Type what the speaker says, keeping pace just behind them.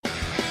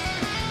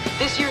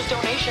This year's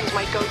donations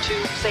might go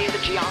to, say, the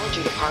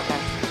geology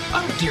department.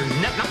 Oh dear,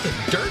 not the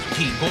dirt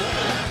people.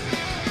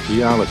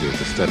 Geology is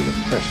the study of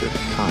pressure and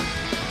time.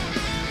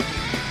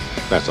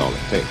 That's all it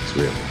takes,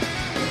 really.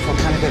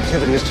 Volcanic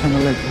activity has turned the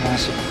lake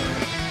massive.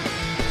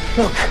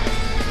 Look,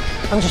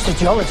 I'm just a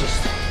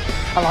geologist.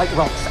 I like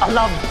rocks. I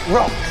love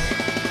rocks.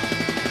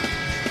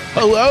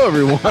 Hello,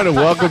 everyone, and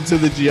welcome to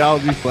the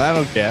Geology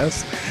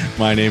Flannelcast.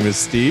 My name is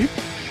Steve.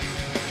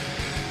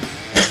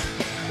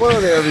 Hello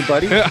there,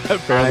 everybody.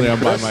 Apparently, I'm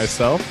by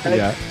myself.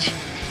 Yeah.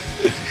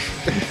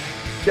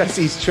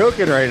 Jesse's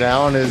choking right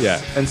now on his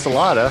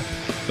enchilada.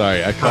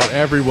 Sorry, I caught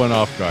everyone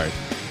off guard.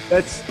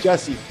 That's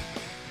Jesse.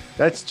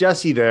 That's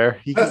Jesse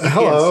there. You hello.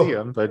 can't see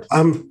him, but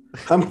I'm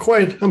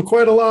quite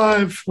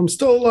alive. I'm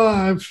still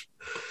alive.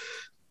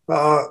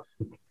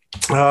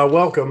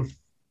 Welcome.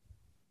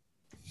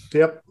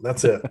 Yep,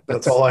 that's it.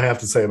 That's all I have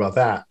to say about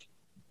that.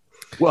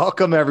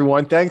 welcome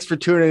everyone. Thanks for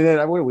tuning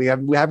in. We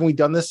haven't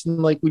done this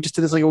in we just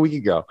did this like a week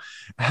ago.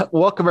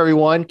 Welcome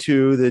everyone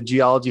to the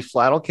Geology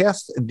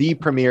Flannelcast, the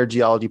premier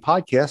geology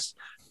podcast.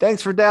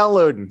 Thanks for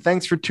downloading.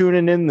 Thanks for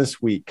tuning in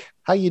this week.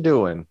 How you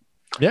doing?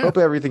 Yeah. Hope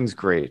everything's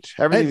great.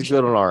 Everything's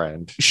good on our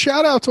end.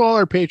 Shout out to all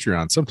our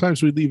Patreons.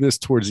 Sometimes we leave this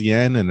towards the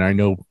end, and I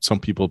know some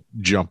people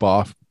jump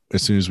off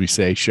as soon as we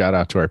say shout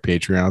out to our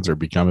Patreons or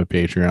become a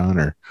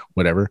Patreon or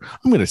whatever.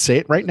 I'm going to say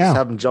it right now. Just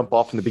have them jump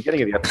off in the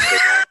beginning of the episode.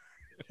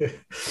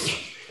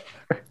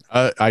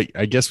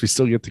 I guess we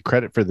still get the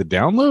credit for the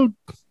download,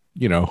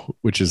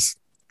 which is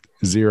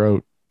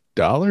 $0.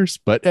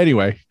 But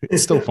anyway,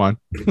 it's still fun.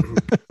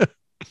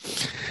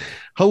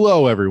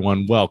 Hello,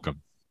 everyone.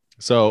 Welcome.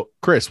 So,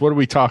 Chris, what are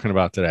we talking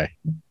about today?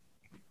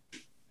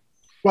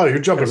 Wow, you're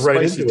jumping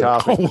right into it.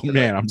 Oh,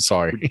 man, I'm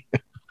sorry.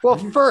 Well,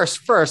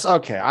 first,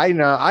 okay.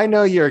 I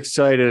know you're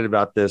excited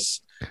about this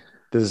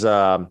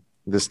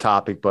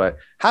topic, but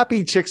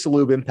happy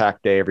Chicxulub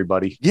Impact Day,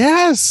 everybody.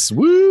 Yes.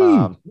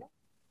 Woo.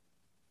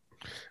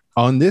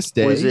 On this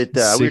day, was it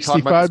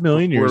 65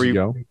 million years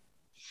ago.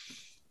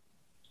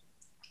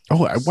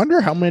 Oh, I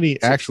wonder how many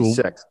actual.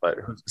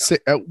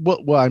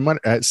 Well, I'm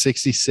at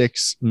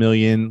 66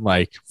 million,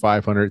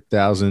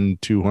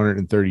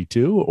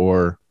 500,232,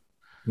 or.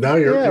 Now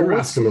you're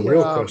asking the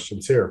real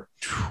questions here.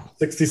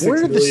 66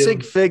 Where are the million.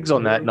 sig figs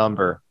on that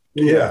number?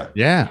 Yeah.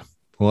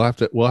 We'll have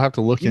to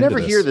look you into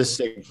never this. hear the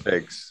sig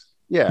figs.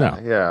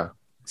 Yeah.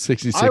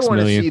 66 I want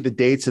to million. see the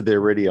dates of the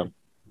iridium.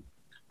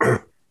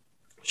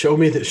 Show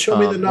me the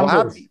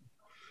numbers.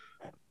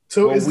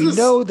 We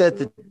know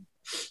that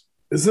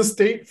is this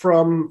date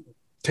from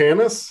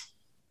Tanis?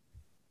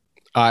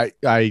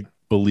 I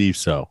believe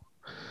so.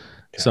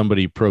 Okay.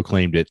 Somebody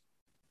proclaimed it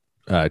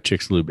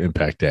Chicxulub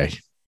Impact Day.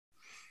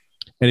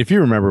 And if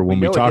you remember when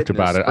we talked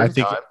about it, I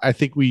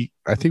think we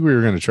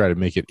were going to try to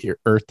make it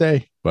Earth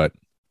Day, but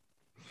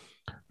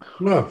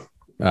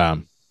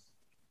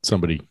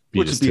somebody beat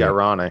which us would be to it.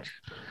 ironic.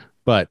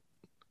 But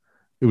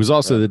it was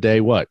also the day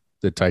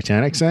the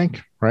Titanic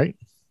sank, right?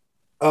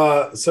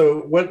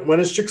 So when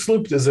is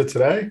Chicxulub? Is it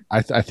today?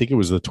 I think it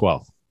was the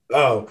 12th.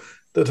 Oh,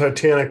 the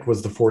Titanic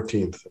was the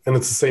 14th, and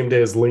it's the same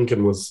day as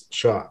Lincoln was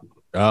shot.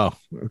 Oh,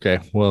 okay.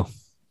 Well,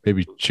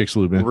 maybe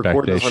Chicxulub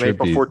Impact Day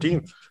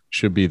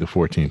should be the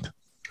 14th.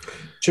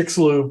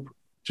 Chicxulub,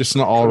 just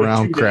an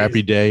all-around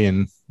crappy day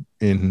in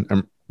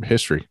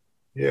history.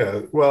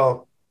 Yeah,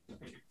 well,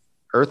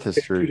 Earth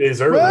history. 2 days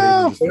early.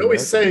 Well, they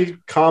always say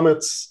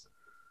comets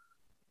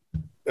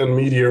and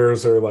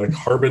meteors are like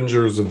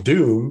harbingers of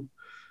doom.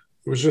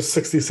 It was just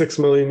 66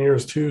 million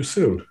years too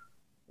soon.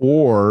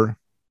 Or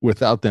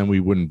without them, we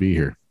wouldn't be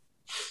here.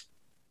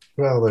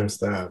 Well, there's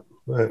that.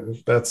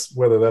 That's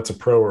whether that's a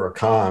pro or a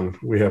con.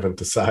 We haven't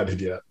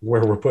decided yet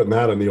where we're putting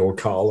that in the old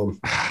column.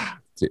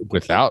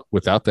 Without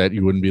that,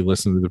 you wouldn't be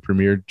listening to the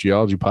premier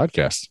geology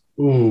podcast.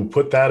 Ooh,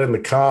 put that in the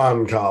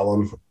con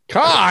column.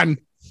 Con?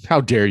 How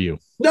dare you?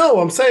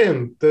 No, I'm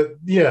saying that.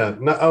 Yeah.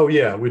 No, oh,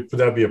 yeah.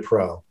 That'd be a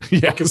pro.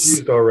 Yes. I'm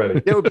confused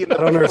already. It would be I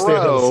don't understand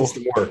how the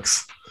system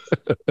works.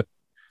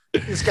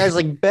 This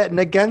guy's betting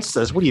against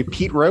us. What are you,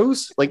 Pete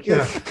Rose?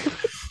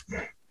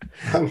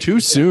 Too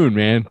soon,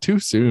 man. Too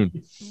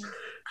soon.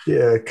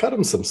 Yeah, cut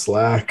him some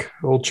slack.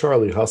 Old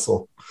Charlie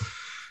Hustle.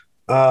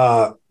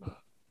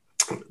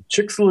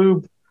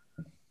 Chicxulub.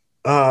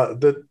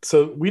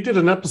 So we did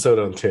an episode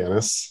on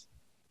Tanis,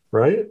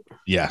 right?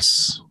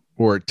 Yes,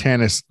 or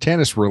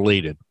Tanis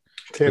related.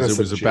 Tanis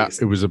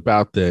it was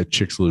about the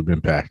Chicxulub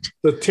impact.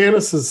 The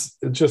Tanis is,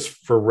 just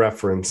for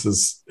reference,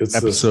 it's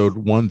episode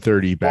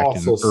 130 back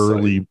in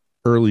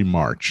early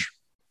March.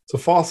 It's a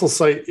fossil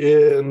site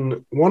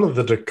in one of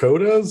the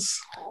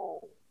Dakotas.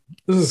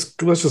 Let's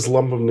just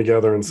lump them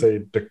together and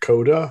say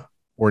Dakota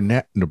or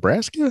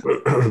Nebraska.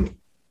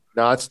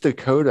 No, it's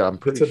Dakota. I'm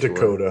pretty sure. It's a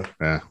Dakota.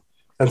 Yeah.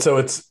 And so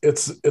it's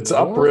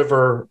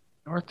upriver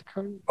North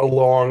Dakota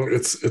along.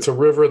 It's a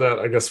river that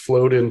I guess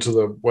flowed into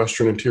the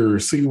Western Interior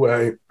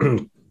Seaway,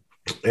 and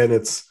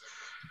it's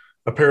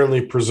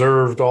apparently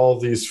preserved all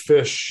these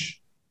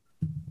fish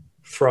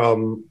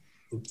from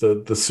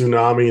the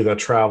tsunami that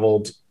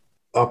traveled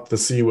up the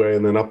seaway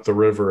and then up the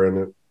river, and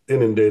it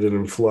inundated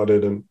and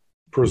flooded and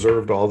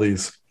preserved all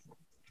these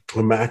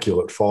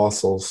immaculate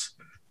fossils.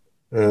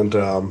 And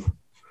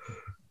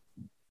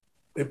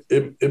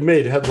it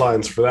made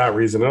headlines for that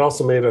reason. It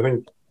also made, I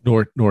think,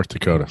 North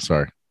Dakota.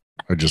 Sorry,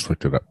 I just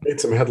looked it up.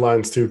 made some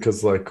headlines too,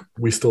 because like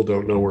we still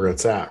don't know where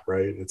it's at,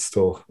 right? It's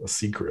still a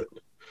secret.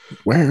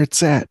 Where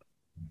it's at.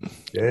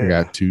 Yeah. I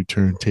got 2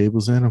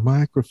 turntables and a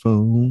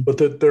microphone.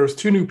 But there's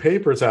 2 new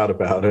papers out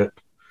about it.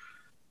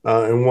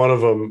 And one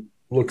of them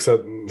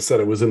said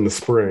it was in the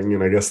spring,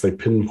 and I guess they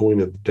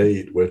pinpointed the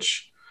date,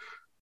 which,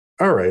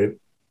 all right,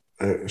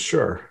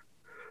 sure.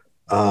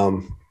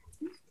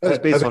 That's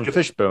based on think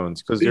fish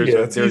bones because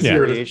it's there's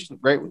easier variation,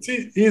 right?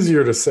 It's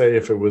easier to say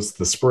if it was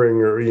the spring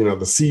or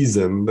the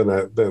season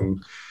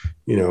than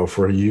if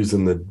we're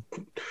using the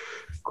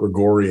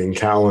Gregorian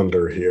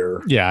calendar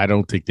here. Yeah, I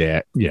don't think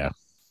that. Yeah.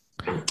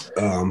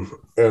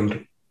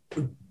 And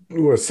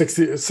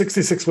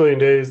 66 million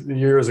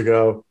years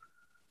ago,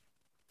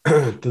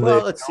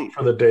 let's see.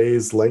 For the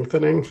days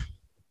lengthening?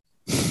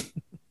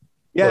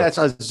 Yeah, that's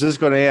I was just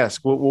going to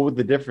ask. What would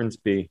the difference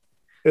be?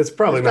 It's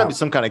probably There's gotta not be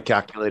some kind of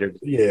calculator.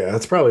 Yeah,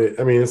 it's probably.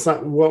 I mean, it's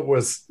not what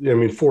was.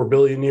 4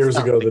 billion years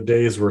ago, the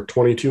days were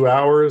 22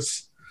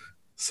 hours.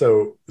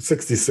 So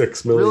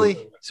 66 million.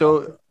 Really?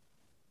 So,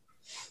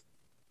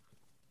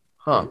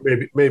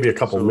 Maybe a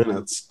couple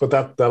minutes, but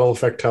that'll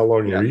affect how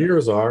long your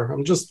years are.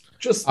 I'm just.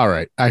 All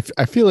right. I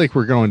feel like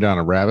we're going down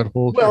a rabbit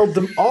hole. Well,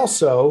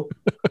 also,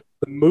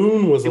 the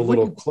moon was a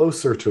little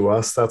closer to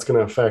us. That's going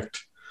to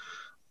affect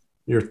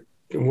your.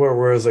 Where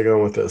was I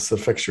going with this? It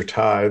affects your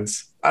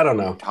tides. I don't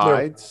know.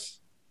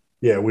 Tides?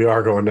 Yeah, we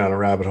are going down a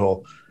rabbit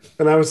hole.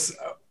 And I was,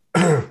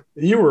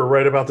 you were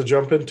right about to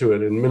jump into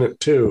it in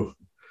minute 2.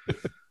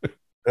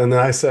 And then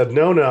I said,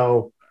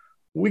 no,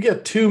 we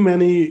get too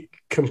many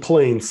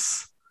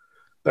complaints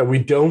that we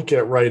don't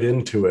get right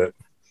into it.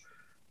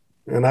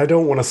 And I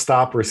don't want to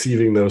stop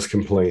receiving those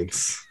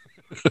complaints.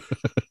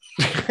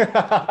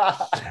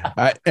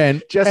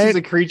 And Jesse's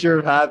a creature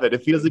of habit.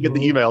 If he doesn't get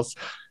the emails,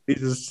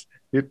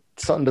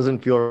 something doesn't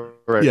feel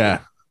right. Yeah.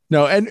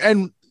 No,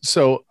 and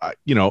so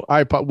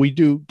we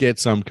do get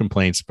some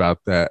complaints about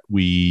that.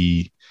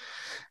 We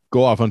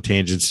go off on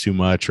tangents too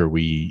much, or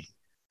we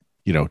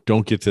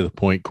don't get to the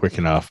point quick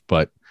enough.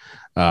 But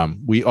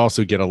we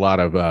also get a lot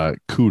of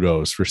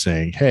kudos for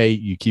saying, hey,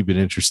 you keep it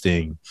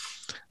interesting.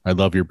 I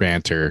love your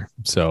banter.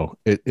 So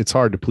it's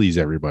hard to please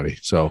everybody.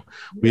 So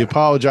we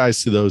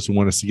apologize to those who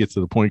want us to get to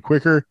the point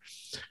quicker.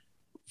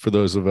 For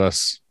those of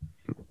us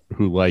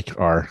who like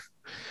our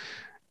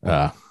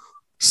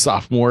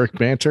sophomoric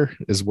banter,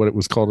 is what it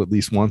was called at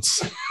least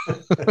once.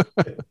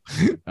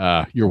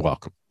 You're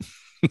welcome.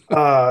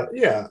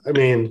 Yeah. I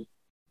mean,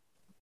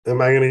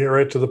 am I going to get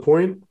right to the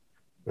point?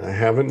 I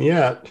haven't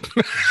yet.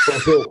 I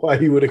don't know why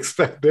you would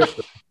expect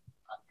different.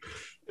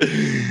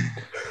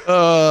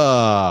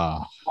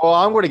 Well,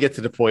 I'm going to get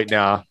to the point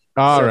now.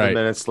 All 7 right.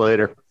 minutes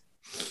later.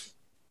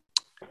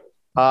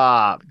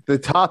 The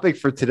topic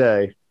for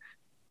today,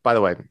 by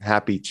the way,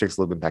 happy Chicks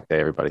Living Back Day,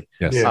 everybody.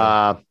 Yes.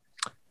 Yeah.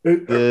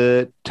 The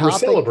We're topic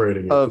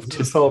celebrating it. of Is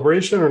it a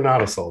celebration or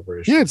not a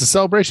celebration? Yeah, it's a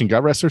celebration.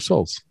 God rest their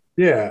souls.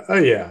 Yeah. Oh,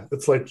 yeah.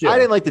 It's like, yeah. I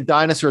didn't like the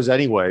dinosaurs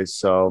anyway,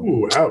 so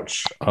Ooh,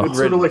 ouch. Oh. It's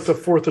sort of like the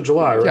 4th of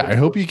July, right? Yeah, I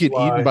hope you get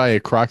July. eaten by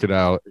a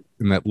crocodile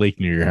in that lake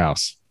near your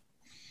house.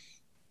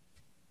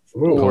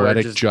 Ooh, or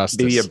Poetic just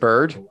justice. maybe a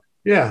bird.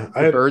 yeah.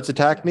 The birds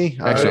attack me.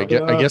 Actually,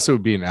 I- I guess it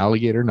would be an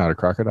alligator, not a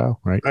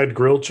crocodile, right? I had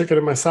grilled chicken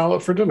in my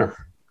salad for dinner.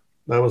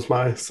 That was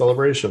my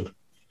celebration.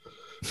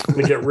 I'm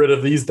going to get rid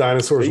of these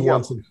dinosaurs There you go.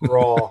 once and for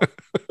all.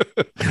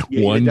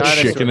 You eat One a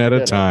dinosaur chicken for at a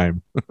dinner.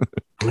 time.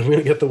 I'm going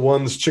to get the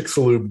ones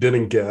Chicxulub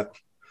didn't get.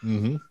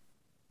 Mm-hmm.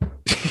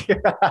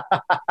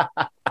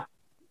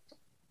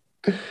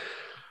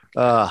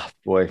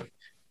 Boy.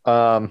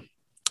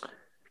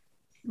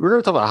 We're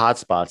going to talk about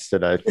hotspots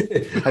today.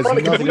 Has On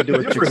a nothing to do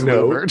with different Chicks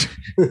note,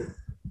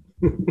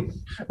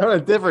 On a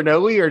different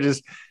note, we are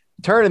just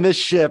turning this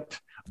ship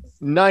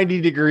 90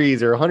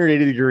 degrees or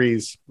 180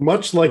 degrees.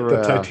 much like the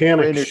Brand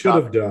Titanic new should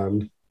have topic.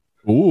 done.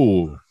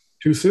 Ooh,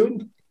 Too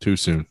soon? too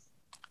soon.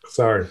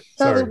 Sorry.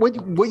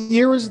 What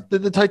year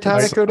did the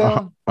Titanic go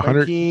down?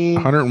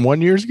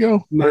 101 years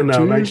ago? No,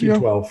 102 years ago?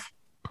 1912.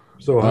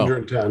 So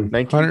 110.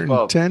 1912.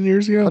 110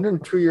 years ago?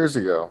 102 years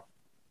ago.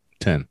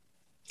 10.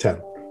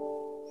 10.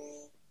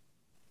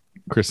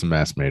 Chris, the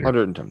math major.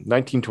 110.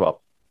 1912.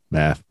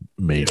 Math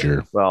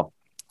major. Well,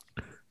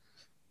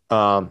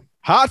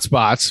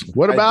 Hotspots.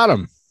 What about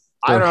them?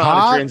 I don't know how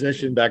hot. to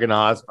transition back into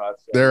hotspots.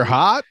 They're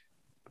hot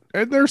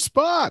and they're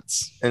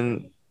spots.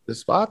 And the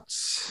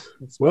spots.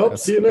 Well,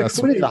 see you next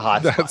What week. is a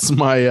hot spot? That's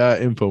my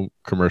info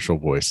commercial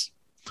voice.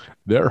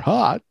 They're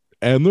hot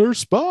and they're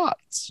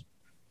spots.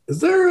 Is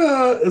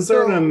there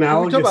So, an when we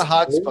analogous talk about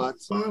hot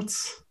cold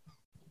spots.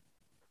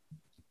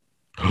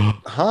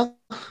 Huh?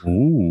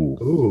 Ooh.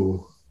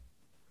 Ooh.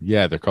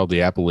 Yeah, they're called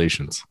the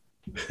Appalachians.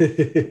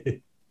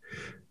 I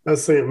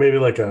was thinking maybe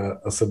like a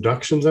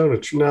subduction zone.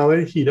 Now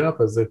they heat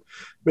up as it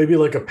maybe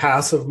like a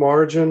passive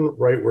margin,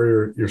 right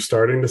where you're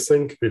starting to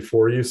sink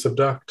before you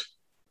subduct.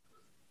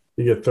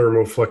 You get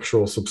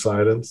thermoflexural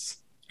subsidence.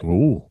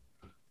 Ooh.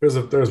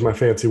 There's my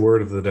fancy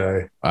word of the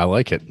day. I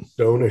like it.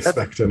 Don't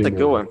expect any That's a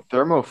good more. one.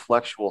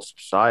 Thermoflexual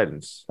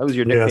subsidence. That was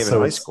your nickname so in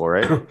high it's- school,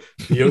 right?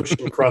 The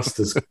ocean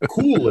crust is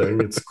cooling.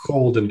 It's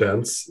cold and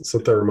dense. It's a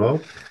thermo.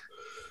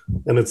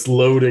 And it's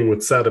loading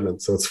with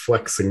sediment, so it's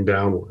flexing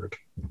downward.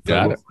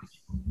 Got it.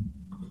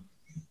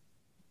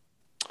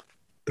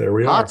 There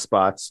we are.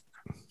 Hotspots.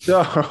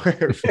 So, talk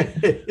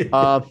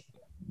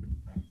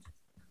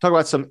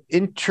about some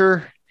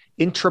intraplate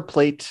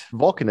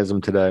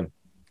volcanism today.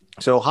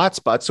 So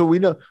hotspots. So we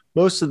know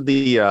most of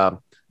the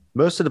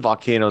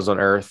volcanoes on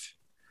Earth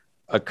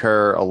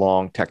occur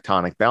along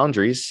tectonic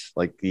boundaries.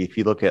 Like if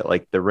you look at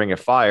like the Ring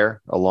of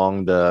Fire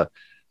along the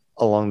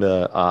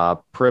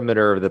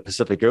perimeter of the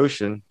Pacific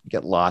Ocean, you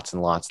get lots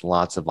and lots and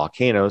lots of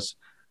volcanoes.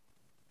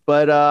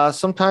 But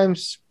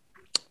sometimes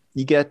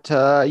you get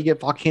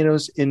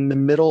volcanoes in the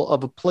middle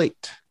of a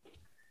plate,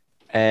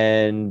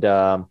 and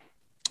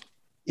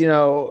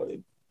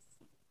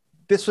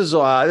this was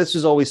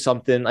always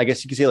something. I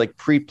guess you could say like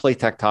pre-plate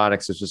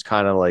tectonics. It's just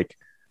kind of like,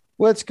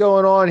 what's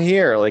going on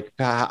here? Like,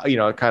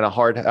 kind of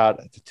hard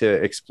to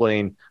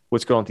explain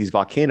what's going on with these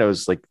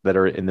volcanoes like that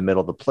are in the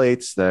middle of the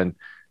plates. Then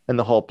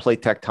the whole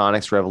plate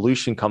tectonics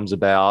revolution comes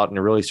about, and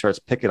it really starts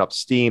picking up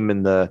steam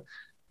in the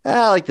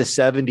like the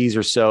 70s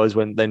or so is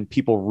when then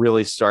people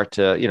really start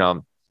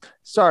to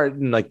start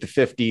in like the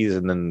 50s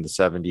and then the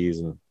 70s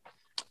and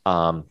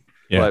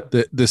but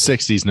the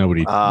 60s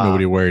nobody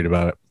worried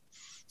about it.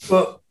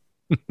 Well,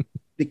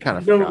 they kind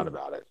of forgot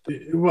about it.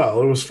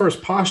 Well, it was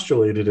first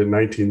postulated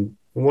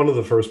one of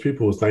the first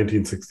people was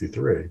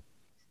 1963.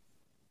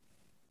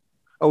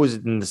 Oh, was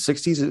it in the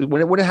 60s?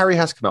 When did Harry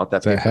Hess come out with that?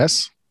 Is that paper?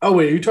 Hess? Oh,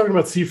 wait, are you talking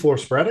about seafloor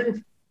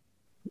spreading?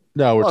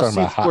 No, we're talking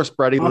about seafloor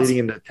spreading leading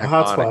into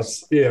tectonics.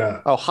 Hotspots,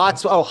 yeah.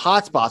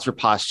 Hotspots were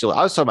postulated.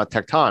 I was talking about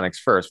tectonics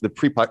first, the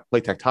pre-plate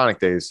tectonic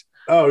days.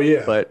 Oh,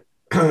 yeah. But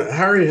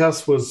Harry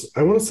Hess was,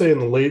 I want to say in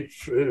the late,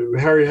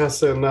 Harry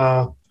Hess and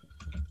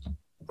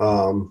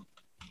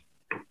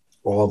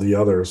all the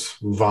others,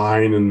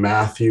 Vine and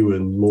Matthew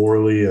and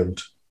Morley and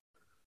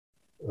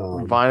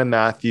Vine and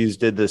Matthews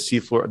did the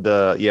seafloor.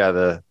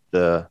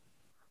 The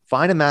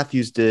Vine and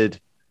Matthews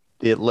did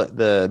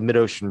the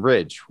mid-ocean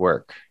ridge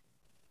work.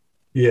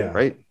 Yeah.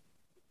 Right.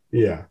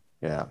 Yeah.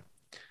 Yeah.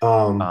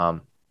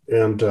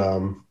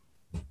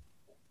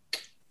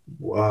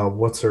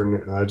 What's her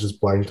name? I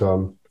just blanked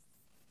on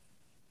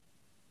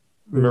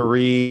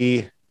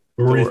Marie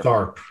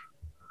Tharp.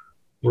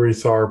 Marie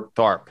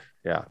Tharp.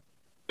 Yeah.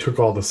 Took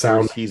all the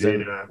sound He's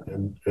data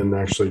and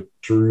actually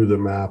drew the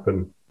map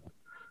and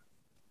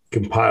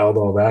compiled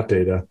all that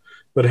data.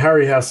 But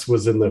Harry Hess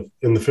was in the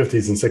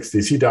 50s and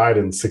 60s. He died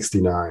in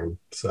 69.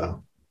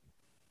 So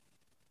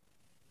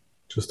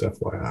just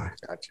FYI.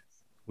 Gotcha.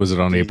 Was it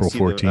on April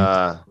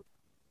 14th?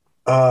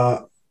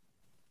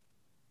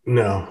 No. You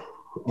got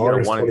a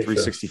August 1 in 25th.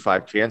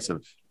 365 chance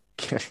of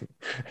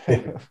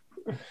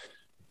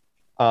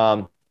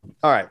all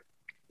right.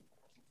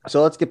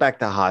 So let's get back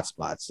to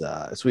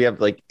hotspots. So we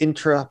have like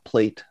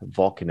intraplate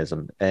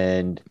volcanism,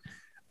 and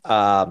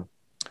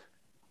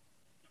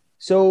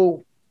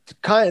so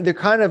they're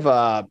kind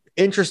of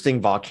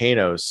interesting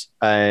volcanoes,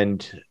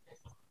 and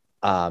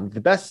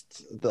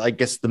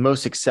the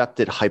most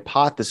accepted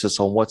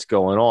hypothesis on what's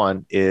going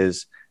on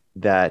is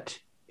that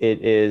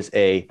it is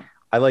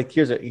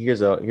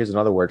here's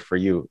another word for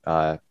you,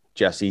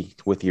 Jesse,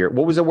 with your,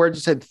 what was the word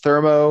you said?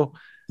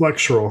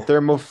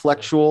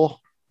 Thermoflexual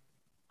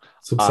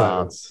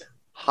Subsidence.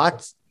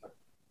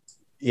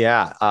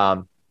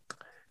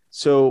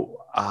 So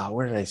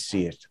where did I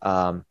see it?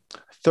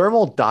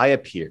 Thermal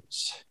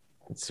diapirs.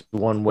 It's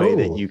one way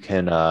that you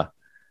can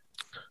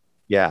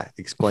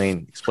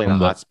explain a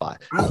hotspot.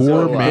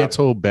 Core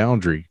mantle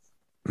boundary.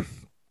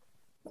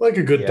 Like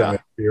a good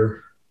diet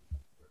beer.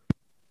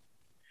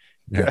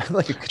 Yeah.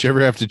 Like, Did you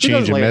ever have to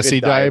change a like a messy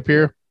good diet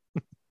diapier?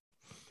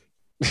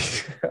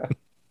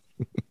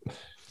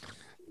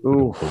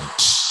 ooh.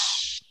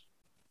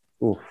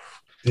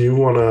 Do you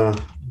wanna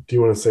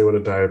say what a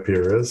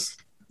diapier is?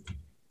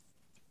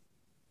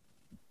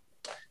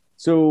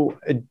 So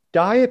a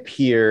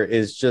diapier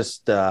is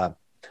just I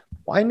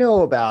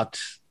know about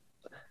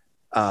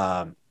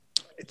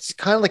it's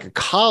kind of like a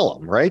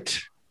column, right?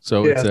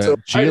 So it's a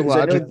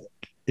geologic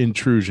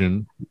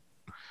intrusion,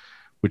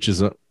 which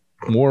is a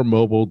more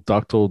mobile,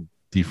 ductile,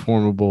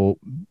 deformable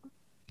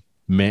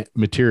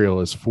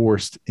material is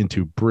forced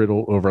into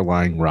brittle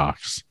overlying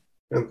rocks.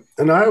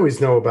 And I always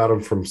know about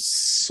them from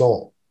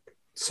salt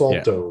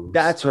domes.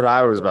 That's what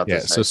I was about to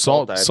say. So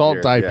salt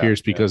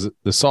diapiers, because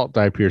the salt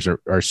diapiers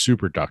are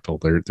super ductile.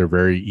 They're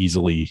very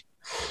easily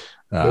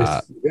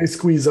they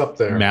squeeze up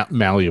there.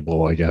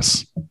 Malleable, I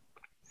guess.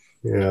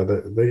 Yeah,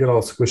 they get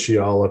all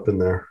squishy all up in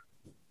there,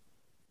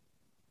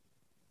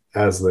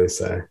 as they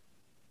say.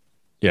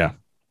 Yeah.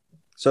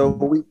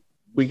 So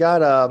we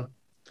got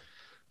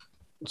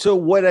so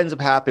what ends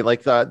up happening?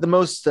 Like the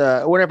most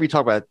whenever you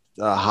talk about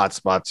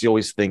hotspots, you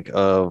always think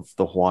of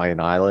the Hawaiian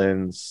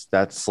Islands.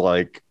 That's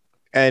like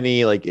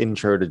any like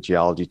intro to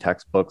geology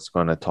textbook's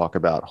going to talk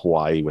about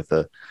Hawaii with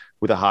a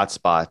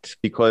hotspot,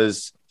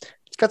 because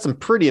it's got some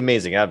pretty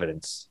amazing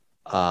evidence,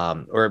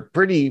 or a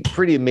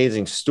pretty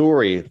amazing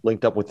story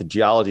linked up with the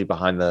geology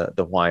behind the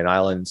Hawaiian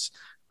Islands.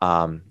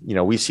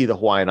 We see the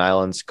Hawaiian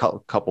Islands,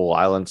 couple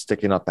islands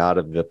sticking up out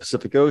of the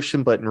Pacific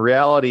Ocean, but in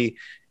reality,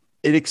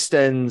 it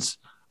extends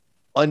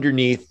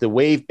underneath the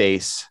wave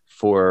base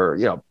for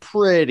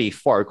pretty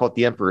far. We call it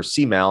the Emperor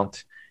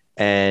Seamount,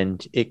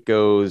 and it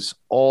goes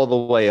all the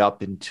way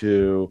up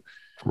into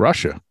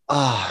Russia.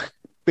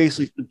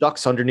 Basically the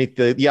ducks underneath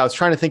I was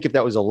trying to think if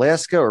that was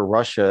Alaska or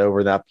Russia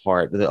over that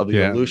part of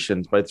the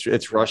Aleutians, but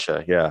it's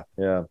Russia. Yeah.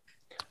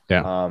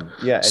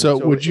 So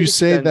would you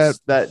say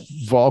that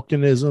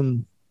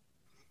volcanism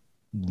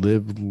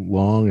live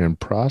long and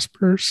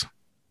prospers?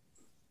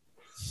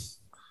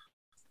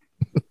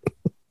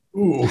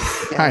 Ooh.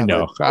 I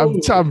know.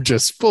 I'm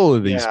just full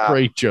of these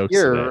great jokes.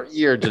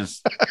 You're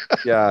just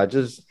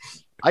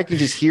I can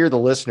just hear the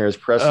listeners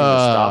pressing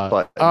the stop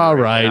button. All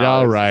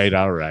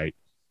right.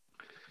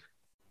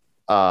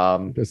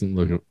 Doesn't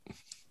look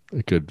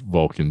a good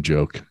Vulcan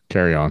joke.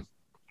 Carry on.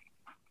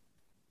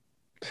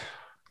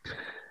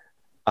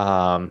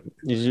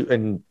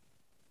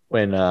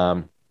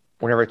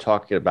 Whenever I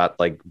talk about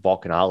like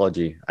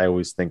volcanology, I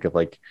always think of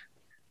like,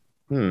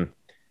 is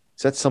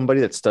that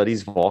somebody that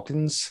studies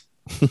Vulcans?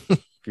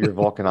 If you're a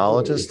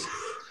volcanologist,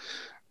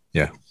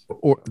 yeah,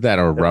 or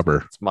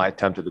rubber. It's my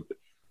attempt at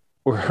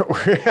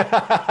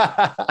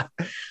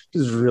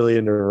just really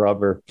into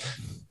rubber.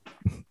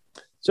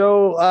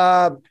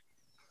 So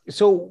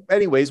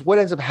anyways, what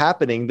ends up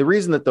happening, the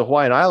reason that the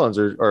Hawaiian Islands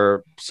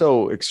are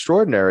so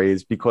extraordinary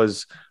is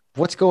because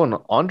what's going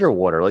on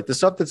underwater. Like the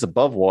stuff that's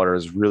above water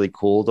is really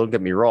cool. Don't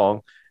get me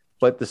wrong.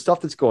 But the stuff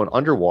that's going on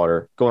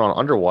underwater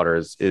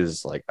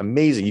is like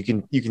amazing. You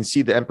can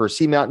see the Emperor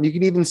Seamount, and you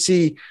can even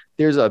see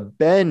there's a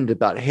bend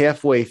about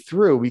halfway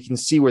through. We can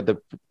see where the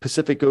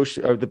Pacific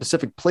Ocean or the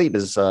Pacific Plate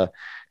has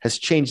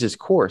changed its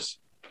course.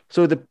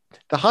 So the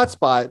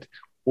hotspot,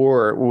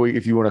 or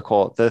if you want to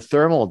call it the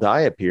thermal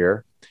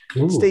diapir,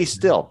 stays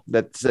still.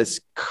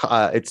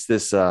 It's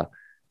this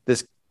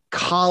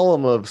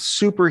column of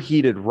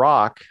superheated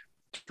rock,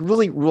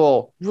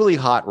 really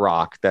hot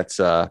rock that's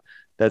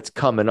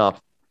coming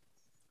up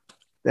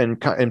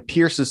and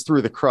pierces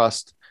through the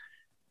crust.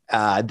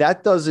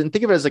 That doesn't,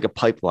 think of it as like a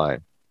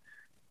pipeline,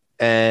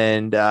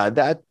 and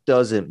that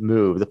doesn't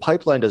move. The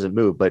pipeline doesn't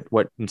move, but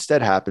what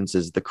instead happens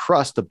is the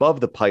crust above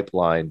the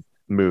pipeline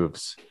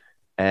moves.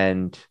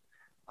 And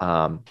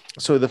so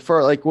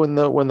when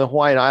the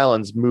Hawaiian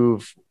Islands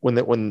move, when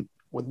the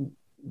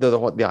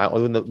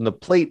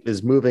plate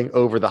is moving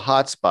over the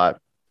hotspot,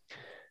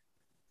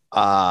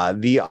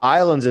 the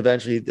islands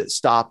eventually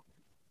stop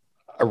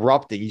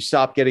erupting. You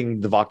stop getting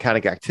the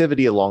volcanic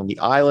activity along the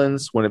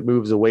islands when it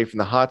moves away from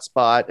the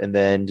hotspot, and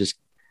then just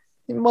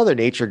Mother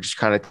Nature just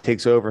kind of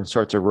takes over and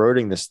starts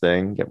eroding this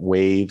thing, get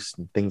waves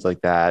and things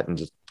like that, and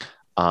just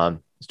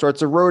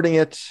starts eroding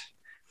it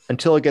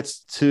until it gets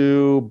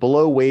to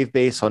below wave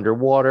base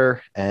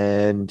underwater,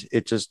 and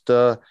it just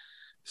there's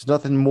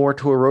nothing more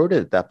to erode it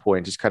at that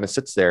point. It just kind of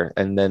sits there,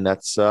 and then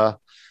that's kind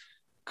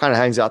of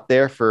hangs out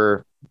there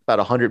for about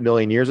 100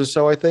 million years or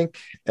so, I think.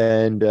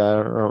 And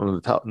I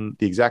don't know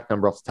the exact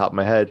number off the top of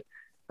my head,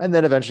 and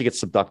then eventually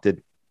gets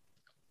subducted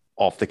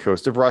off the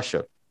coast of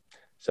Russia.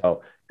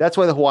 So that's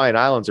why the Hawaiian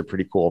Islands are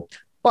pretty cool.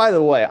 By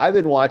the way, I've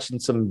been watching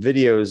some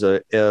videos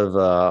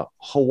of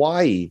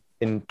Hawaii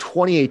in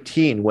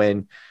 2018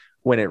 when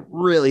it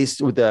really,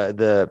 with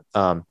the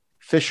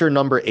Fisher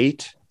number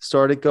 8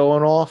 started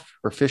going off,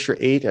 or Fisher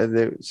 8,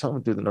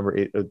 something through the number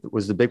 8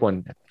 was the big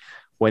one.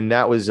 When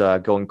that was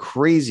going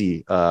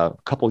crazy a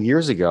couple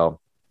years ago,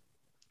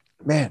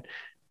 man,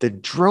 the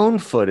drone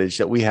footage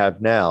that we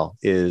have now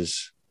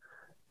it's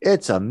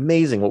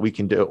amazing what we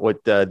can do.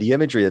 What the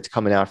imagery that's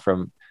coming out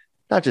from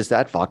not just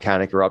that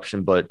volcanic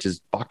eruption, but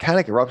just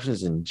volcanic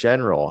eruptions in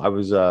general. I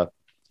was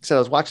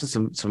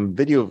watching some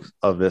video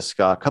of this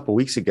a couple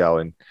weeks ago,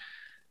 and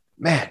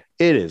man,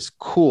 it is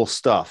cool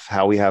stuff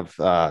how we have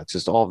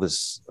just all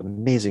this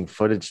amazing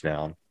footage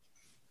now.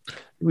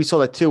 We saw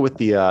that too with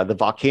the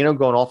volcano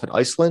going off in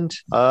Iceland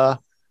a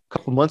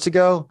couple months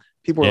ago.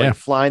 People were like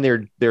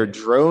flying their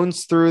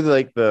drones through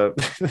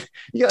the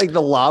you got like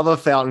the lava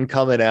fountain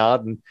coming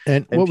out, and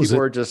what people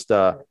were just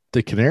the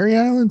Canary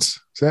Islands.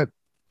 Is that?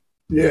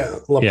 Yeah,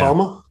 La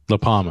Palma. La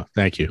Palma.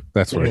 Thank you.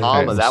 That's what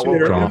La Palma. That one.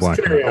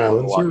 Canary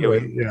Islands.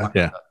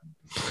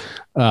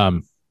 Yeah.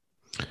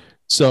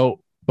 So,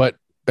 but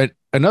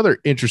another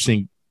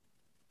interesting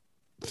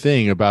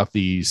thing about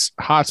these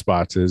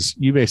hotspots is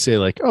you may say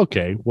like,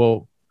 okay,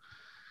 well,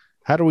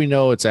 how do we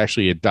know it's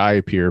actually a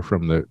diapir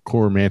from the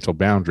core mantle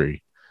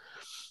boundary?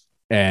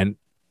 And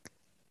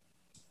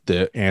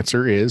the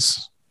answer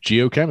is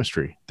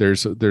geochemistry.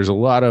 There's a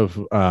lot of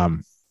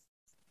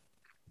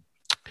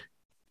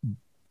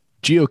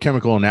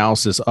geochemical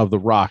analysis of the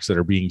rocks that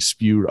are being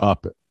spewed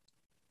up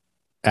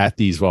at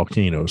these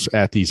volcanoes,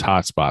 at these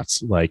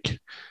hotspots like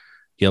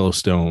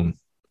Yellowstone,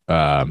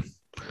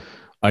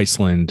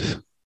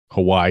 Iceland,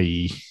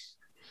 Hawaii,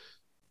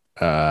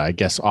 I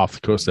guess off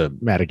the coast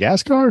of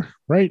Madagascar,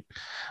 right?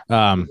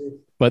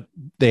 but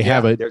they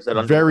have a there's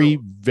that very,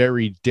 underworld.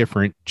 very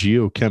different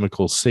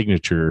geochemical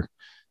signature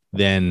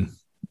than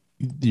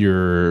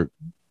your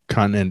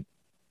continental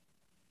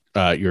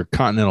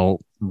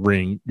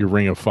ring, your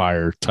ring of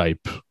fire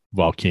type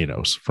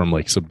volcanoes from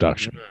like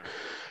subduction.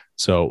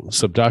 So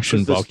subduction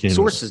 'Cause the volcanoes,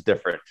 source is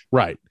different.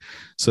 right?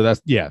 So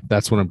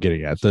that's what I'm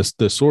getting at.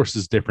 The source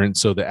is different,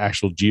 so the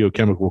actual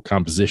geochemical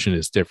composition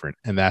is different,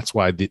 and that's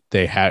why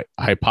they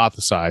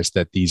hypothesized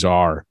that these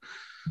are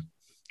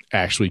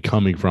actually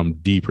coming from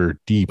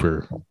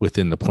deeper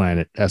within the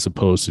planet, as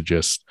opposed to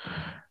just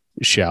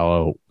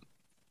shallow,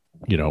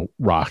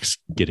 rocks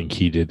getting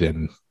heated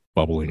and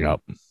bubbling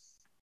up.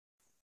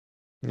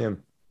 Yeah.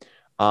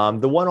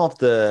 The one off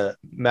the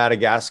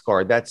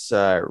Madagascar, that's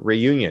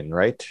Reunion,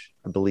 right?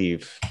 I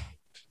believe.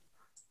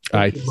 You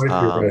might be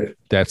right.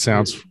 That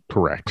sounds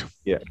correct.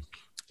 Yeah.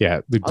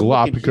 Yeah. The I'm looking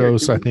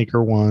Galapagos, here. I think,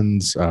 are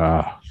ones.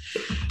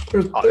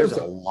 There's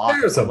a lot.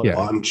 There's a Yeah.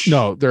 bunch.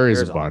 No, there is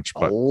There's a bunch, a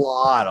but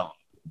lot of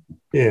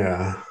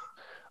Yeah.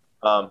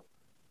 them.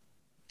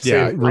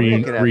 yeah, Same-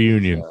 looking at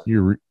reunion.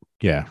 these,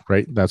 Yeah,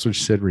 right. That's what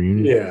you said.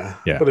 Reunion. Yeah.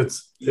 Yeah. But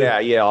it's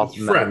off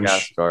it's French.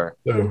 Madagascar.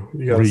 So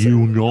you gotta say-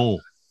 Reunion.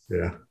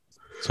 yeah.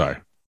 Sorry.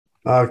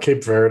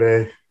 Cape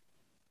Verde.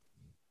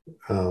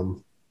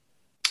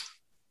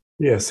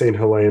 St.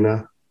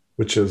 Helena,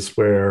 which is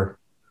where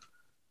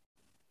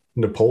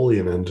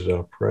Napoleon ended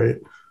up, right?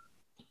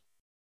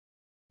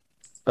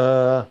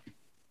 I'm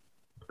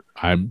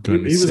going to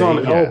He was say on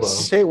Elba.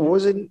 yes. Say,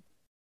 wasn't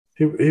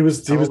He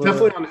was Elba.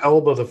 definitely on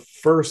Elba the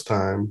first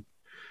time.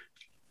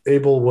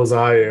 Able was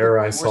I ere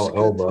I saw Corsica,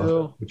 Elba,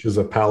 too? which is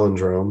a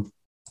palindrome.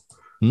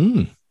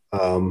 Hmm.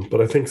 But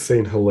I think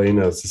St.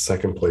 Helena is the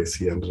second place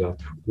he ended up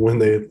when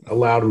they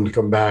allowed him to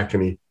come back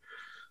and he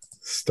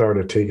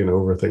started taking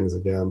over things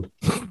again.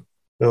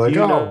 They're like, do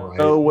you oh,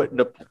 know what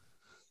enough of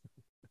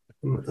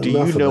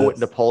what this."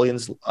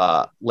 Napoleon's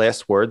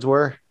last words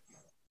were?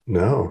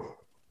 No.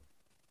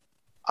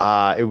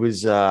 It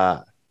was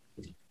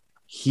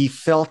he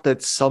felt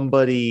that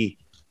somebody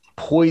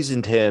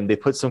poisoned him. They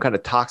put some kind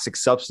of toxic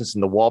substance in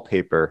the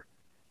wallpaper,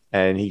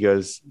 and he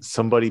goes,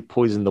 "Somebody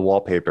poisoned the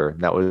wallpaper." And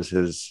that was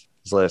his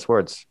last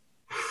words.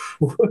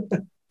 What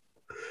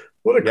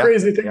a Yeah,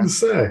 crazy thing yeah. to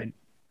say.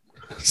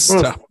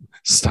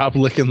 Stop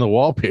licking the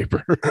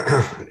wallpaper.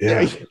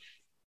 Yeah.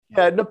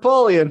 Yeah,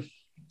 Napoleon.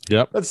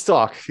 Yep. Let's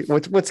talk.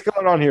 What's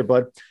going on here,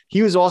 bud?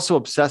 He was also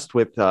obsessed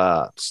with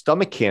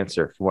stomach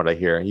cancer, from what I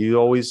hear. He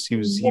was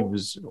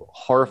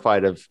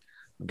horrified of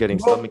getting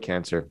stomach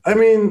cancer. I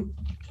mean,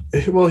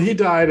 well, he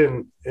died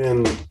in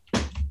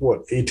what,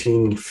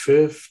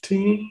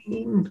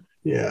 1815?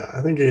 Yeah,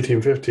 I think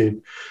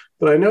 1815.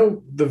 But I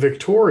know the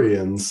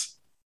Victorians,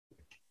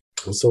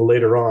 so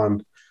later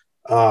on,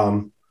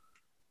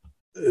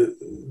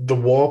 the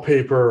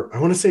wallpaper, I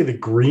want to say the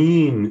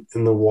green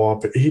in the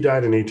wallpaper, he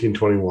died in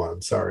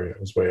 1821. Sorry, I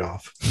was way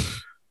off.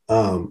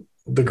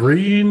 The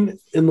green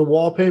in the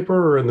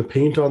wallpaper or in the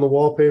paint on the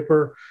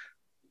wallpaper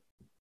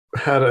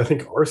had, I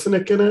think,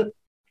 arsenic in it.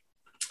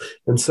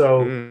 And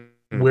so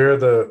where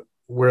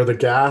the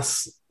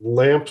gas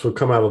lamps would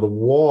come out of the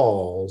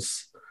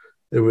walls,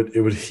 it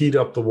would heat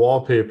up the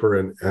wallpaper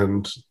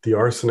and the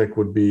arsenic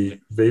would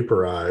be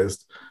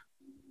vaporized.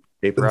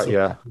 Paper out, So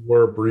yeah.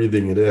 we're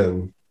breathing it in.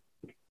 and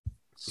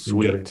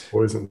getting Sweet.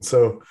 poisoned.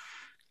 So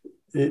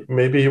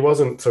maybe he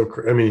wasn't so.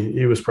 I mean,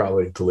 he was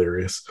probably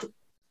delirious,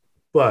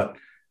 but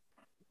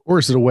Or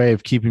is it a way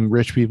of keeping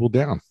rich people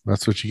down?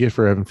 That's what you get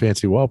for having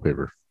fancy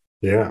wallpaper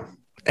yeah.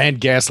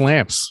 and gas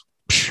lamps.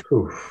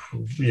 Oof.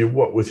 You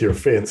what with your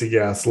fancy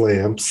gas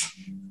lamps?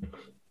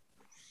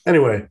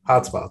 Anyway,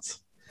 hotspots.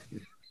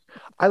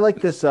 I like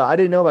this. I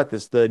didn't know about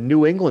this. The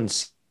New England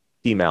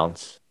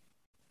seamounts.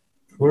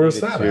 Where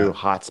is that? To At?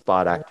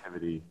 hotspot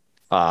activity.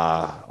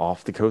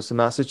 Off the coast of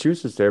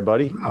Massachusetts, there,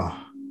 buddy.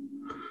 Oh.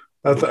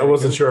 I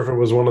wasn't sure if it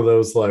was one of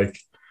those like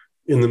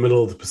in the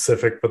middle of the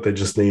Pacific, but they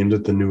just named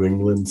it the New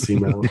England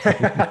Seamount.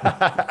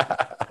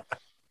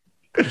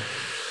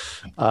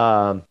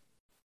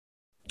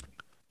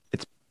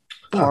 It's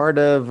part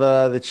of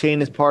the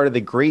chain is part of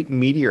the Great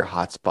Meteor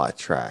Hotspot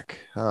Track.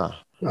 Huh.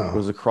 Oh.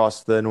 Goes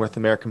across the North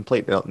American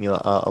plate out in the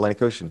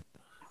Atlantic Ocean.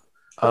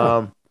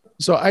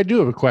 So I do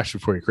have a question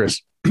for you,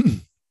 Chris.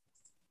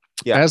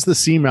 Yeah. As the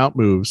seamount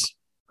moves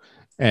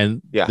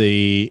and Yeah.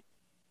 the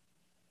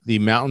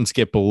mountains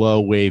get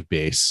below wave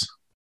base,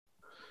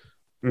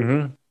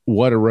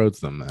 what erodes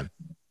them then?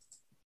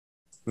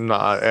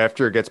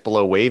 After it gets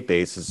below wave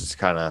base, it's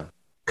kind of.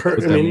 I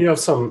mean, you have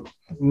some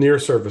near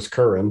surface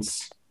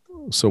currents.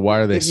 So why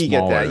are they You get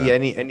smaller? that?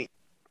 then? Yeah. Any.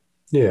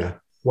 Yeah.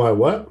 Why?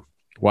 What?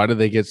 Why do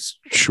they get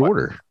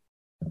shorter?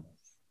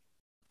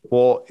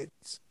 Well,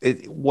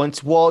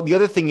 the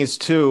other thing is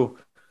too.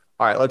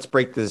 All right, let's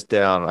break this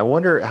down. I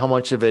wonder how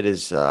much of it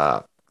is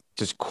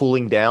just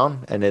cooling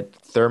down and it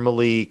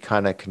thermally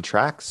kind of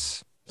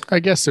contracts. I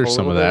guess there's a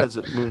some of little that.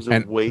 bit as it moves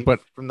And- away but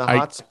from the I-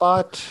 hot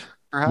spot.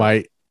 Perhaps?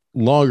 My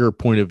longer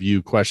point of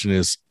view question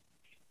is,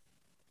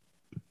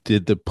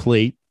 did the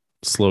plate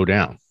slow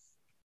down?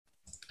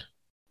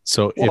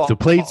 So if the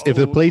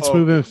plate's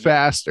moving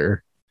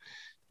faster,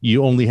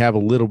 you only have a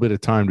little bit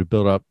of time to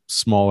build up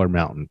smaller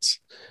mountains.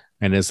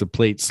 And as the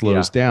plate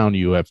slows down,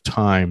 you have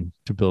time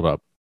to build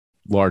up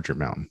larger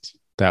mountains.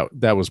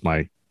 That was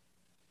my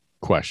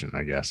question,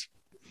 I guess.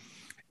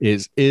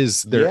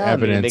 Is there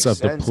evidence of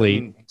the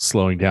plate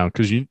slowing down?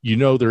 Because you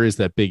know there is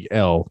that big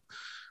L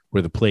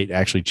where the plate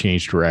actually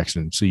changed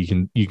direction. So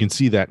you can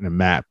see that in a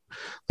map.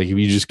 Like if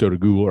you just go to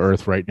Google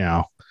Earth right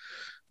now,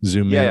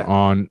 zoom in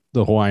on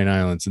the Hawaiian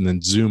Islands and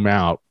then zoom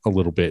out a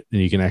little bit,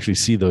 and you can actually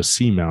see those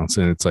seamounts,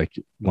 and it's like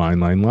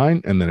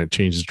line, and then it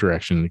changes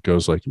direction. It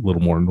goes like a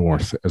little more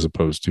north as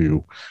opposed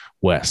to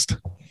west.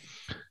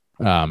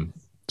 So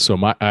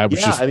I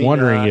was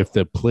wondering if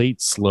the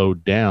plate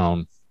slowed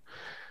down,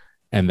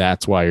 and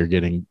that's why you're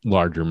getting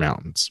larger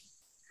mountains.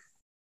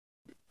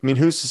 I mean,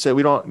 who's to say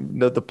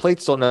the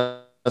plates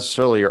don't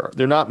necessarily,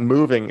 they're not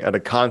moving at a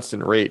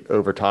constant rate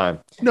over time.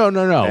 No.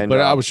 And,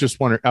 but I was just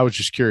wondering, I was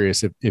just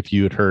curious if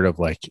you had heard of,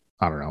 like,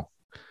 I don't know,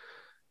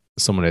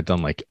 someone had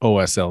done like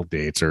OSL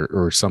dates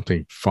or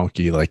something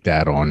funky like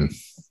that on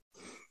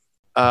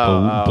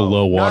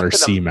below water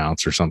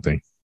seamounts or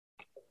something.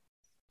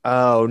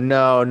 Oh,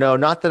 no,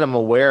 not that I'm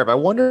aware of. I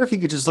wonder if you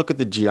could just look at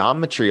the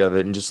geometry of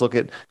it and just look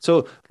at,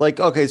 so like,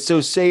 okay,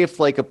 so say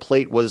if like a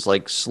plate was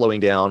like slowing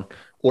down,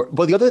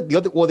 but the other,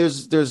 well,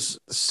 there's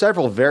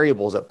several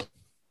variables at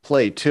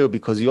play too,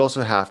 because you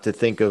also have to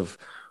think of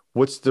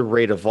what's the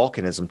rate of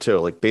volcanism too,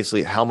 like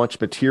basically how much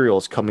material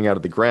is coming out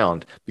of the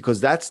ground, because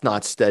that's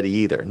not steady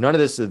either. None of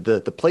this,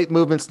 the plate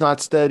movement's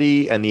not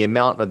steady, and the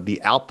amount of the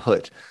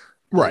output,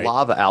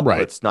 lava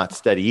output's not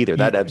steady either.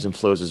 That ebbs and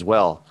flows as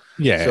well.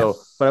 Yeah. So,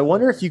 but I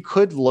wonder if you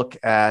could look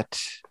at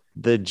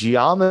the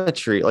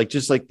geometry, like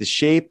just like the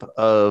shape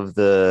of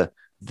the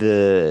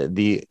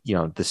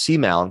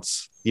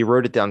seamounts, the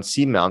eroded down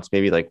seamounts,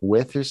 maybe like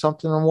width or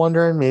something. I'm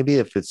wondering maybe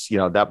if it's,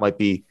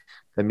 that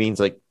means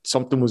like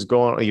something was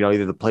going,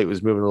 either the plate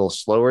was moving a little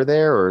slower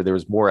there, or there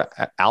was more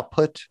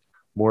output,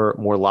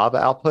 more lava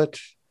output.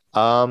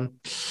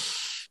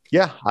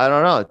 Yeah, I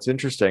don't know. It's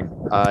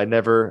interesting. I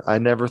never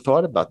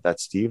thought about that,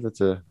 Steve. It's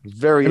a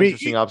very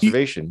interesting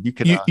observation.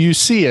 You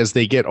see, as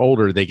they get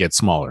older, they get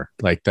smaller.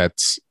 Like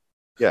that's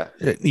an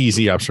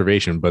easy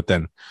observation. But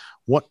then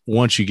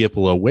once you get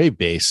below wave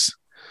base,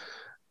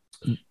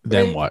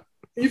 then what?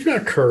 You've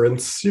got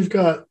currents. You've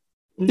got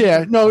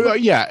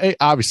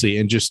obviously,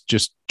 and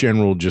just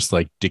general, just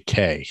like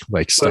decay,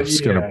 like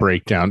stuff's going to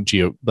break down.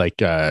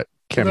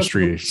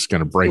 Chemistry is going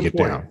to break it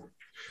down.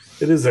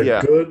 It is a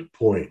good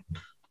point.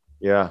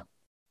 Yeah.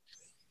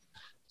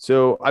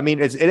 So, I mean,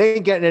 it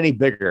ain't getting any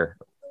bigger.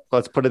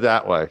 Let's put it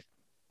that way.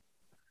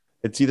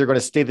 It's either going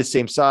to stay the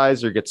same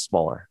size or get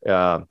smaller.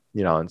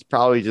 It's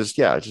probably just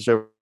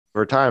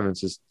over time,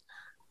 it's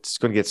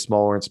going to get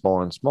smaller and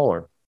smaller and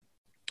smaller.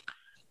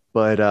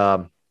 But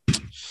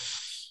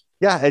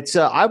it's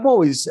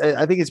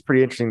I think it's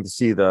pretty interesting to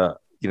see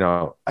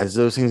as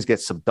those things get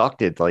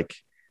subducted, like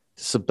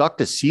to subduct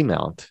a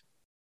seamount.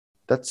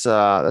 That's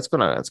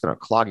gonna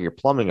clog your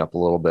plumbing up a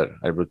little bit,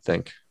 I would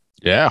think.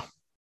 Yeah.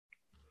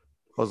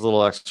 Cause a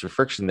little extra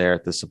friction there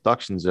at the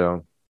subduction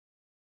zone.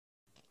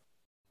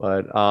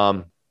 But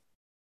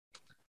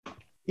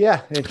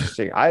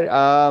interesting.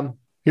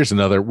 Here's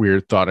another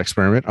weird thought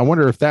experiment. I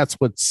wonder if that's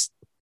what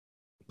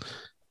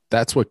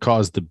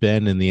caused the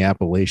bend in the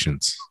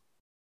Appalachians.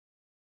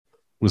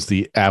 Was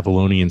the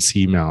Avalonian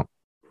seamount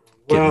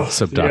getting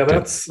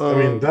subducted?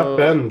 Yeah, that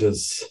bend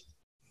is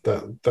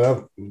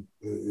that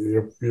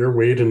you're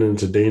wading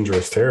into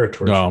dangerous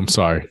territory. No, I'm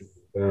sorry.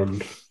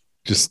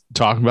 Just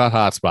talking about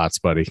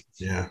hotspots, buddy.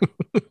 Yeah.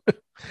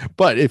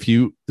 But if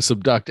you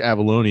subduct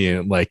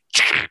Avalonia, it like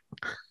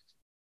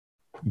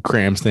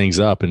crams things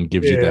up and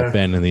gives you that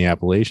bend in the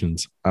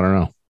Appalachians. I don't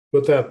know.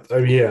 But it's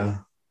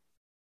a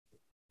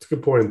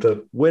good point.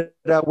 That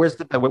where's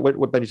the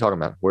what bend are you talking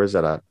about? Where is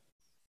that at?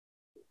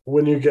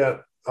 When you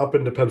get up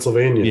into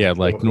Pennsylvania. Yeah,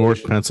 like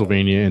North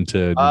Pennsylvania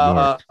into New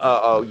York.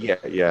 Okay.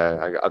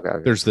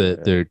 There's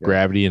the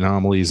gravity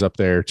anomalies up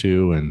there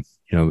too, and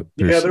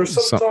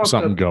there's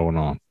something going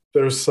on.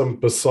 There's some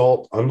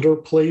basalt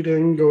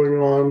underplating going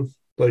on,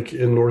 like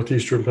in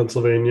northeastern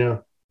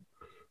Pennsylvania,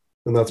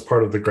 and that's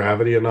part of the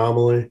gravity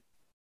anomaly.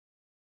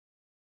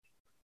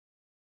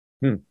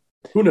 Who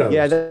knows?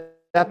 Yeah,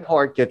 that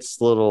part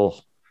gets a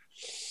little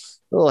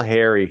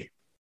hairy.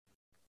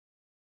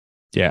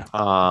 Yeah.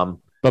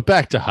 But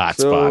back to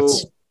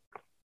hotspots.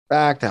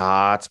 Back to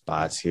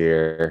hotspots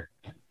here.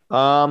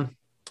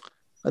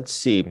 Let's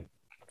see.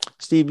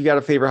 Steve, you got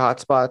a favorite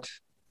hotspot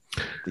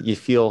that you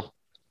feel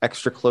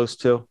extra close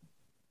to?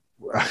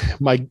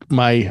 My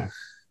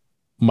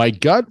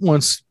gut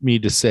wants me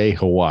to say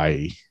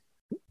Hawaii,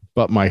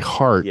 but my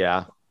heart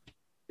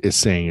is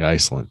saying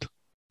Iceland.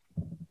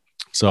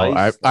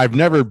 So I've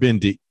never been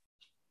to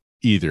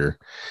either.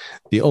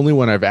 The only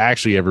one I've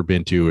actually ever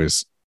been to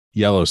is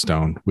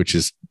Yellowstone, which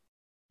is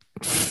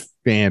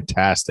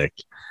fantastic.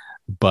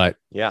 But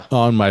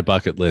on my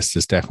bucket list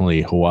is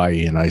definitely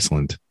Hawaii and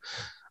Iceland.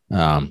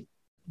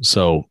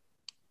 So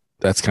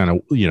that's kind of,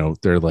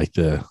 they're like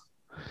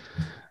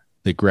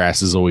the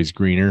grass is always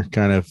greener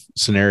kind of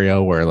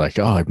scenario where like,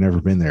 oh, I've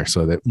never been there,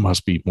 so that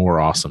must be more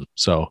awesome.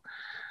 So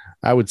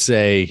I would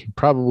say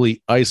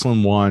probably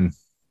Iceland 1,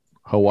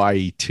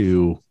 Hawaii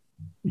 2,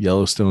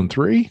 Yellowstone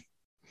 3.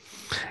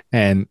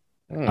 And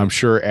I'm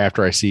sure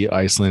after I see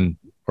Iceland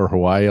or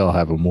Hawaii, I'll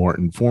have a more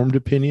informed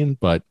opinion.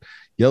 But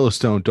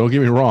Yellowstone, don't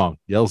get me wrong,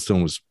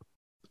 Yellowstone was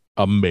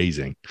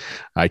amazing.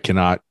 I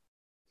cannot.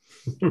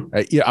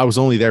 I was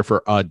only there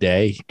for a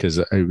day because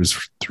it was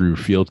through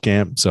field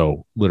camp.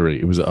 So literally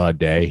it was a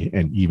day.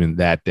 And even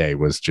that day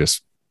was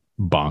just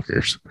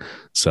bonkers.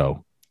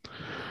 So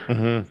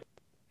there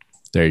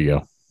you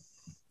go.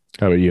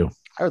 How about you?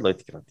 I would like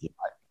to get on the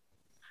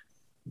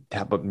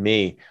How about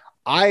me?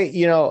 I'm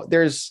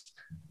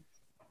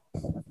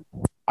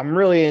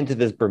really into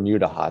this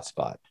Bermuda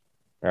hotspot.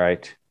 All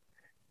right.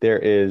 There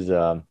is,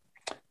 so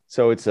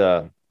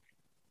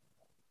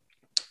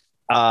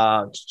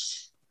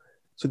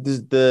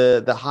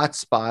the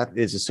hotspot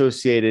is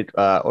associated,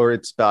 or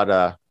it's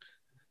about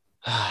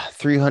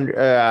 300.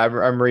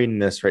 I'm reading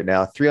this right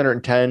now.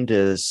 310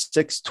 to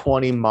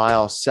 620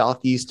 miles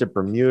southeast of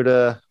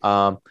Bermuda.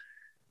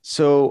 It's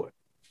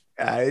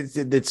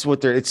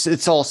what they're.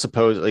 It's all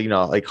supposedly,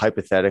 like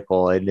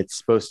hypothetical, and it's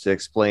supposed to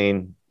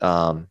explain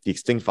the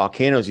extinct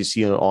volcanoes you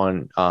see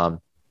on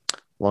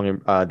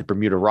along the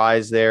Bermuda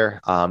Rise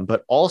there,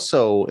 but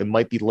also it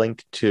might be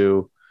linked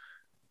to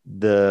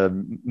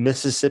the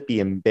Mississippi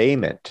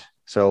embayment.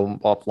 So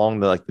off along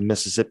the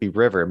Mississippi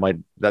River,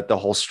 that the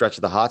whole stretch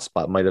of the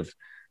hotspot might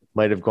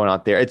have gone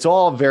out there. It's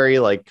all very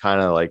kind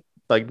of like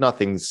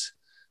nothing's,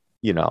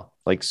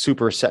 like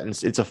super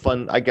sentence. It's a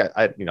fun.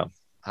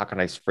 How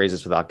can I phrase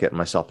this without getting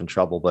myself in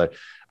trouble? But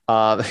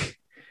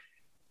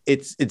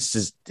it's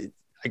just,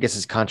 I guess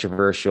it's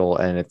controversial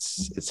and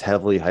it's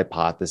heavily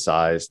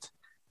hypothesized.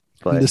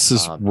 But this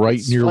is right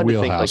in your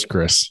wheelhouse,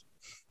 Chris.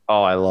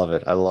 Oh, I love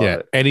it. I love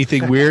it.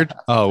 Anything weird?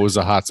 Oh, it was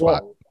a hot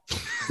spot. Well,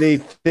 they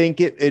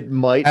think it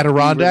might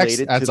Adirondacks.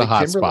 Be that's to a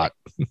hot spot.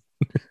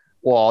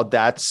 Well,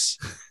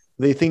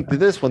 they think that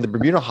this one, the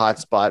Bermuda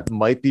hotspot,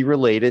 might be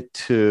related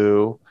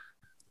to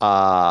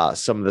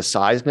some of the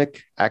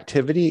seismic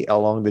activity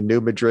along the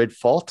New Madrid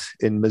Fault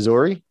in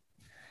Missouri.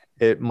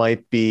 It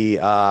might be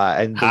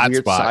and the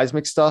weird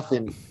seismic stuff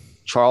in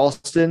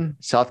Charleston,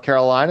 South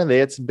Carolina. They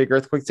had some big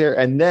earthquakes there,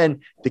 and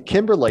then the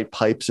kimberlite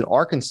pipes in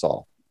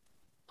Arkansas.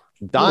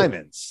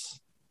 Diamonds.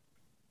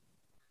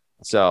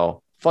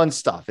 So fun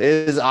stuff.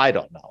 I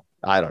don't know.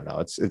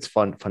 It's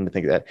fun to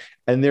think of that.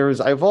 And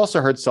I've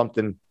also heard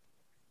something.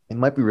 It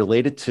might be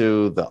related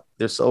to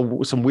there's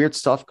some weird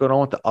stuff going on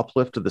with the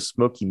uplift of the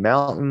Smoky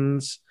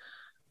Mountains.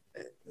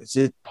 Is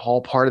it all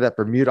part of that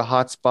Bermuda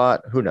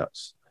hotspot? Who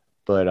knows?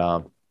 But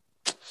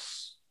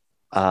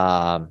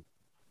yeah,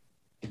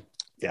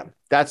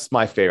 that's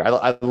my favorite.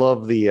 I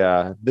love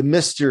the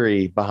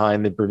mystery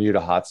behind the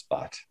Bermuda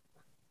hotspot.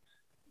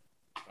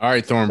 All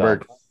right,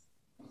 Thornburg.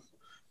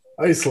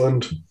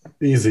 Iceland.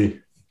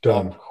 Easy.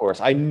 Done. Of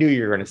course. I knew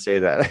you were going to say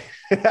that.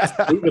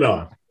 Moving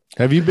on.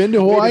 Have you been to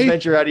Hawaii?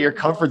 Venture out of your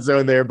comfort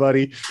zone there,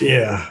 buddy.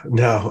 Yeah.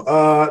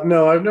 No.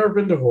 No, I've never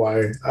been to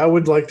Hawaii. I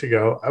would like to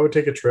go. I would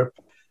take a trip.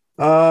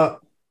 Patreons,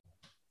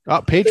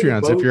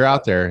 if you're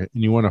out there and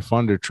you want to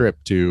fund a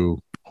trip to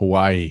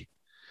Hawaii.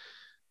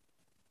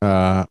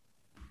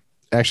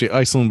 Actually,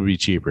 Iceland would be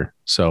cheaper.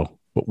 So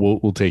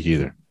we'll take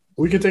either.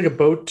 We could take a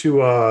boat to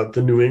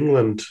the New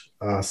England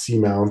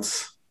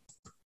seamounts.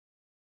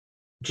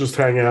 Just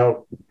hang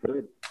out.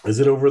 Is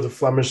it over the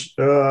Flemish?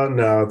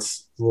 No,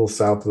 it's a little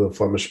south of the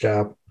Flemish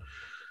Cap.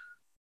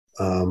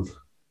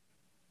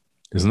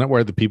 Isn't that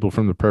where the people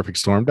from the Perfect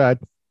Storm died?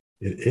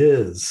 It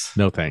is.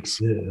 No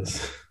thanks. It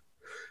is.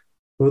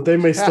 Well, they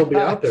may still be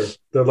out there.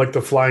 They're like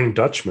the Flying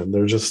Dutchman.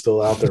 They're just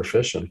still out there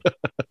fishing.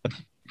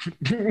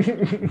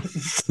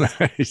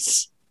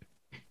 Nice.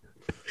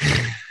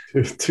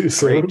 Too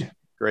soon.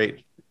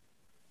 Great.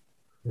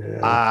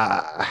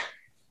 Yeah.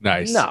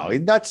 Nice. No,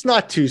 that's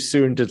not too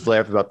soon to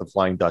laugh about the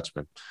Flying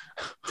Dutchman.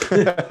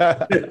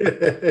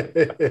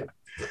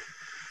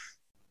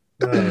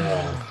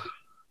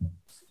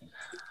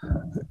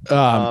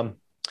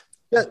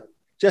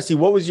 Jesse,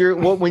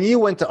 when you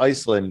went to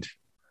Iceland,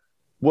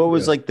 what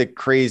was like the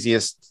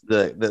craziest,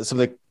 some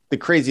of the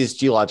craziest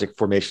geologic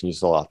formation you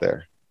saw out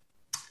there?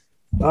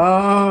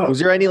 Was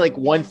there any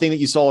one thing that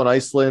you saw in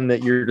Iceland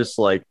that you're just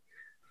like,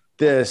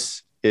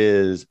 this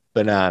is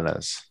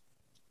bananas?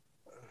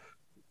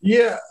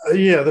 Yeah.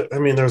 I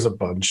mean, there's a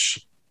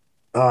bunch.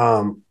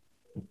 Going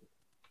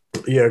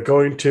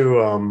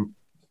to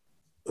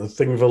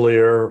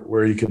Thingvellir,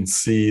 where you can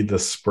see the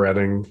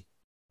spreading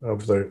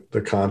of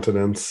the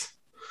continents.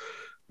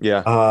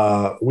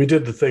 Yeah. We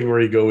did the thing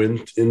where you go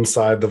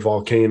inside the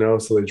volcano,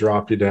 so they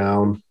drop you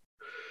down.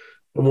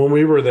 And when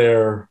we were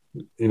there,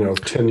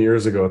 10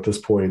 years ago at this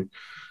point,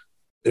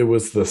 it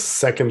was the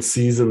second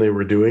season they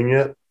were doing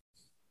it.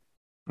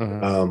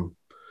 Uh-huh.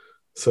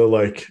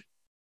 So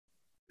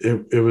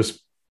it was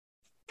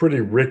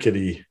pretty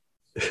rickety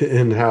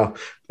in how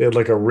they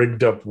had a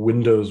rigged up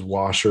windows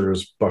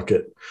washers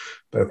bucket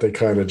that they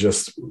kind of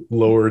just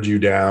lowered you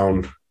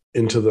down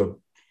into the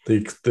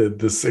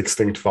this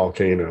extinct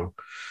volcano.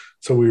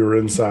 So we were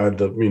inside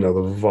the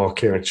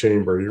volcanic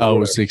chamber. Oh, it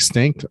was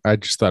extinct? I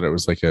just thought it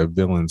was like a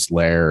villain's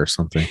lair or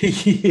something.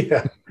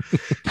 Yeah.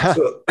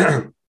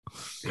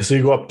 So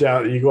you go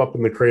up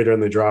in the crater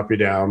and they drop you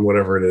down,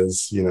 whatever it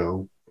is,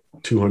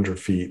 200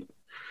 feet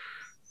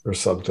or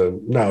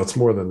something. No, it's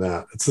more than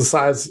that. It's the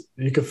size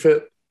you could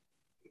fit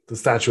the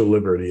Statue of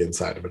Liberty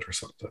inside of it or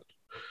something.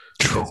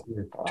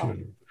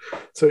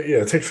 So yeah,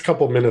 it takes a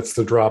couple minutes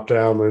to drop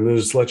down and they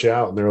just let you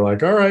out and they're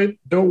like, all right,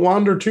 don't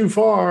wander too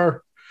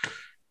far.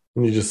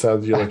 And you just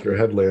had your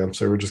headlamps.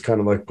 They were just kind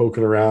of like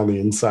poking around the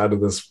inside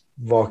of this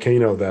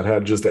volcano that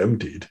had just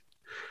emptied.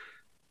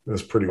 It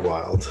was pretty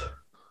wild.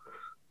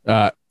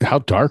 How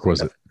dark was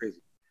it?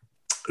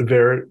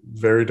 Very,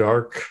 very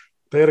dark.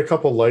 They had a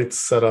couple lights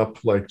set up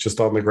like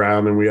just on the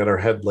ground and we had our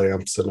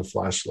headlamps and a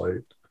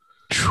flashlight.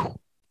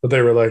 But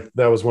they were like,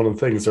 that was one of the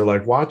things. They're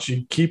like,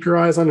 keep your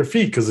eyes on your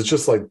feet because it's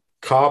just like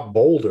cop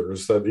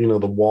boulders that,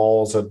 the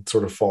walls had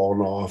sort of fallen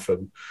off.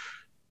 And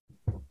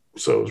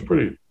so it was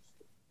pretty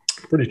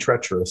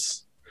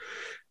treacherous.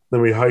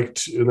 Then we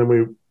hiked, and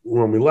then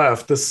when we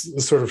left, this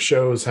sort of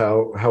shows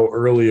how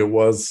early it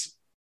was,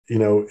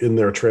 in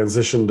their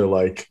transition to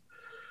like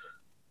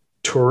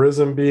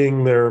tourism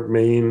being their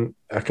main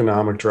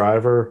economic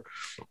driver.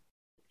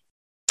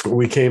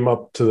 We came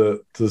up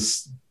to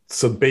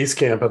so base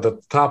camp at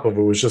the top of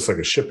it was just like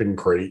a shipping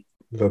crate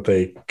that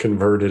they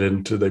converted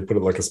into. They put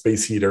it like a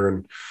space heater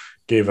and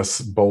gave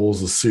us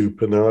bowls of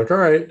soup, and they're like, all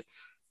right.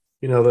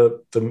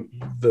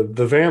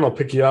 The van will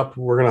pick you up.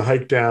 We're going to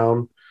hike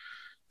down.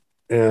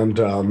 And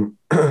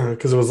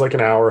because it was like an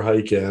hour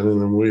hike in,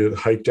 and then we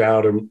hiked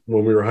out. And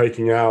when we were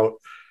hiking out,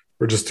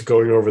 we're just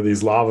going over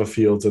these lava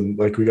fields. And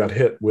like we got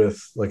hit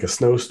with like a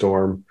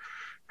snowstorm.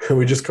 And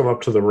we just come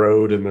up to the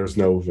road and there's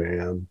no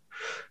van.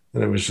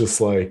 And it was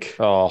just like,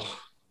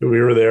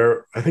 we were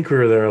there. I think we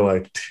were there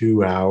like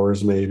 2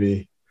 hours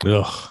maybe.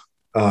 Ugh.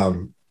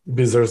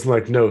 Because there's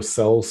like no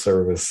cell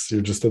service.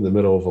 You're just in the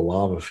middle of a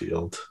lava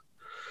field.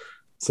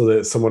 So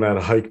that someone had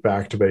to hike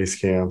back to base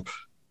camp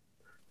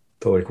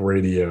to like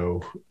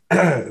radio.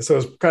 So it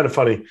was kind of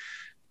funny.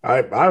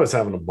 I was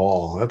having a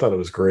ball. I thought it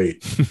was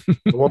great.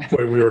 At one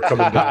point we were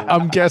coming down.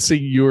 I'm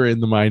guessing you were in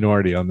the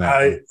minority on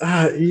that.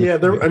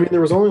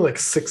 There was only like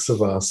 6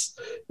 of us.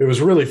 It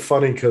was really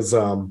funny because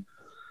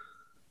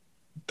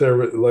there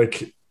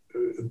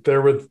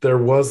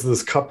was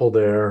this couple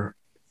there,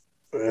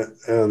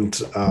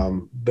 and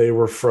they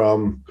were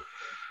from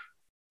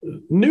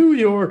New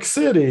York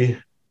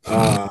City.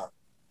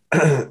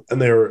 And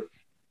they were.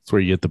 That's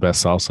where you get the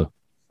best salsa.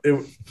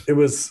 It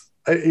was,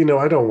 I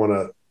don't want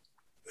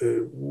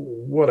to,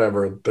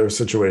 whatever their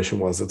situation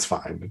was, it's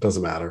fine. It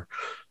doesn't matter.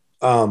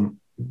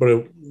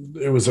 But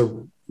it was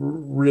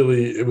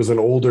an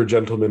older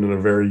gentleman and a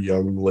very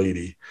young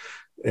lady.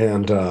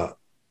 And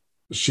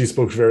she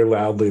spoke very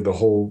loudly the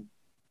whole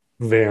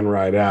van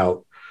ride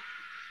out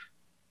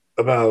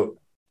about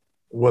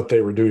what they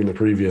were doing the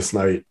previous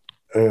night.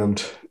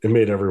 And it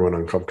made everyone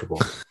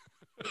uncomfortable.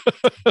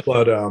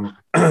 But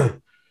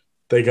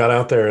they got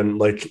out there and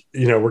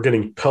we're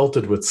getting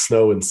pelted with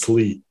snow and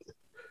sleet.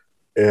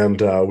 And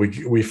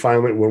we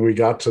finally, when we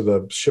got to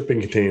the shipping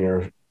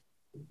container,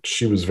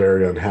 she was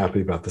very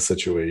unhappy about the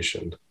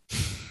situation.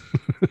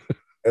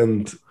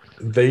 And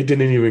they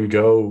didn't even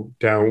go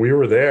down. We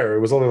were there.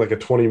 It was only like a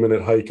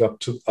 20-minute hike up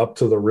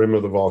to the rim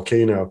of the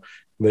volcano.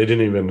 They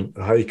didn't even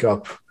hike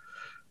up.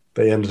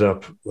 They ended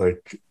up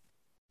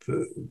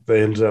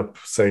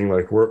saying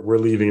like, we're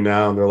leaving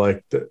now. And they're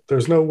like,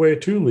 there's no way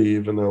to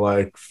leave. And they're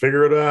like,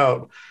 figure it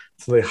out.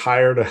 So they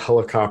hired a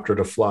helicopter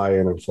to fly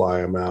in and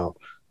fly them out.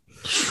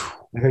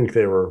 I think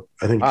they were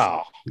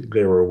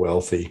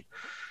wealthy.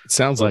 It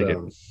sounds like it.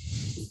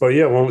 But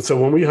yeah,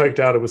 when we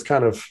hiked out, it was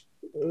kind of,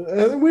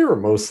 we were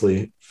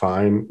mostly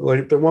fine.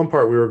 Like the one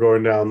part we were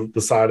going down the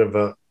side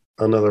of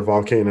another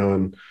volcano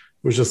and it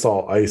was just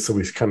all ice. So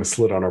we kind of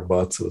slid on our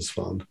butts. It was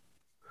fun.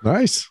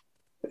 Nice.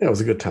 Yeah, it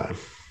was a good time.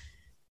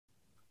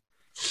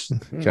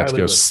 Got to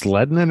go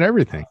sledding and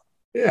everything.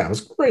 Yeah, it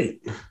was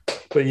great.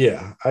 But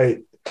yeah, I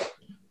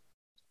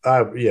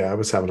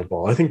was having a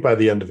ball. I think by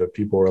the end of it,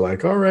 people were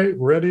like, all right,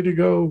 ready to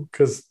go.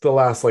 Because the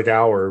last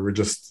hour, we're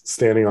just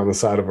standing on the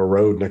side of a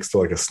road next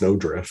to a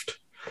snowdrift.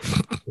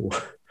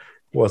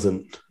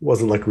 wasn't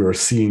like we were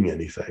seeing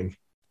anything.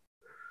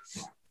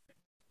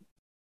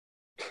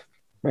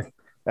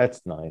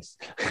 That's nice.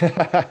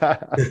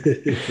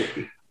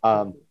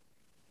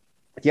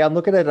 Yeah, I'm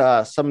looking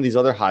at some of these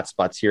other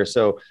hotspots here.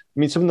 So,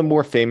 some of the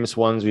more famous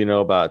ones we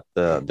know about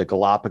the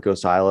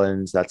Galapagos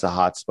Islands. That's a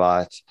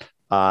hotspot.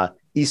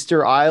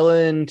 Easter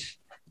Island.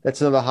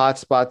 That's another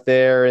hotspot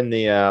there in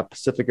the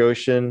Pacific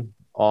Ocean,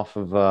 off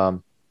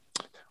of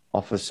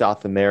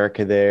South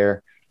America.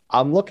 There,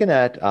 I'm looking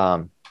at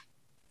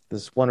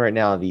this one right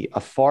now, the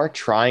Afar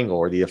Triangle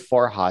or the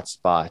Afar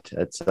hotspot.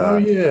 It's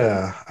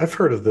I've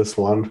heard of this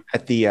one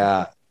at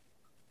the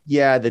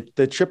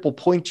Triple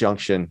Point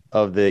junction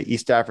of the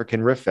East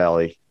African Rift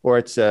Valley, or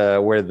it's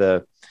where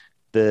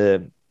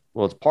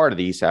it's part of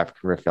the East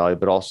African Rift Valley,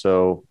 but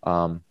also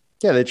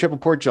Yeah, the Triple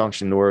Port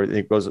Junction, where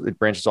it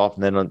branches off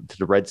and then to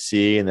the Red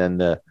Sea, and then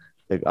the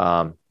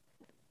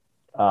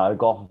Gulf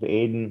of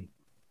Aden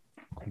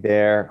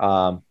there.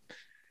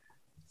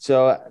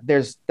 So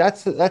that's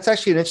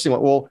actually an interesting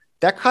one. Well,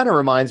 that kind of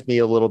reminds me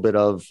a little bit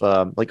of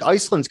like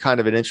Iceland's kind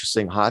of an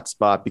interesting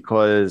hotspot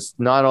because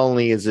not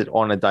only is it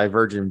on a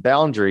divergent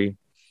boundary,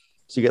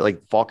 so you get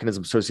like volcanism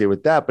associated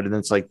with that, but then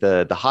it's like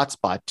the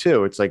hotspot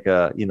too. It's like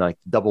like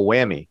double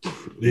whammy.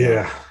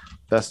 Yeah.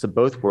 Best of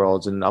both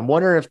worlds. And I'm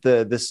wondering if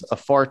this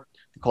Afar,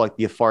 they call it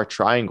the Afar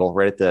Triangle,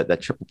 right at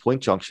that Triple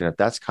Point Junction, if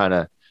that's kind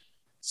of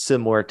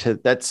similar to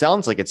that.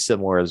 Sounds like it's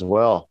similar as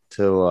well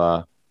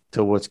to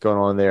what's going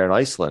on there in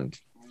Iceland.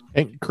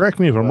 And correct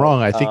me if I'm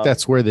wrong. I think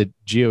that's where the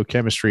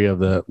geochemistry of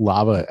the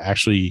lava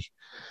actually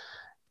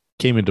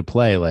came into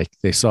play. Like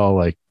they saw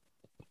like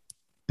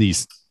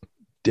these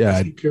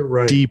I think you're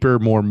right. deeper,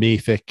 more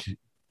mafic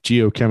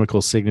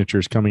geochemical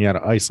signatures coming out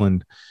of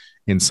Iceland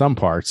in some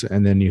parts,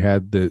 and then you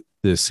had the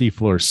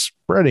seafloor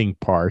spreading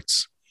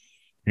parts.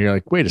 And you're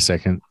like, wait a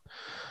second,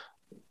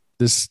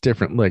 this is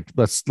different. Like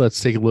let's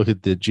take a look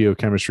at the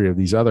geochemistry of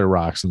these other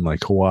rocks in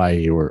like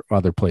Hawaii or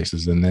other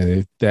places, and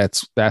then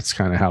that's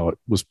kind of how it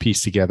was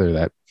pieced together.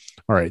 That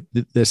all right,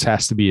 this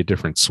has to be a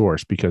different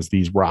source because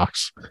these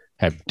rocks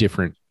have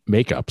different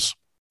makeups.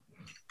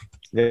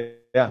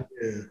 Yeah.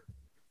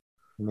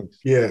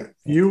 Yeah,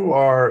 you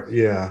are.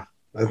 Yeah,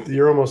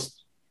 you're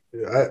almost.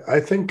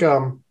 I think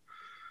I'm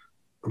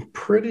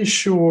pretty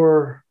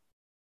sure.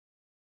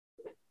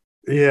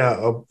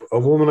 Yeah, a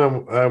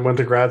woman I went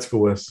to grad school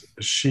with,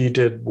 she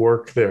did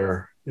work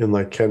there in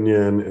like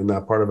Kenya and in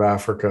that part of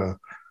Africa,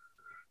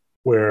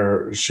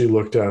 where she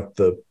looked at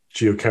the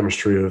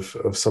geochemistry of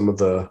some of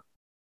the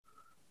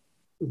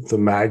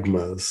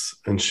magmas,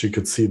 and she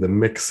could see the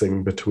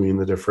mixing between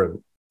the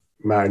different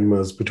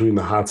magmas, between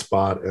the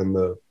hotspot and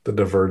the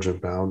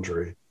divergent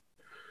boundary.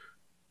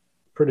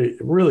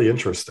 Really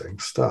interesting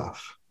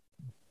stuff.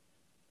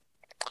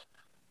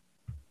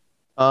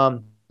 I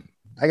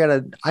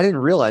didn't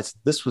realize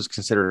this was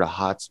considered a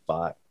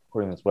hotspot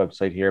according to this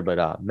website here,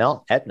 but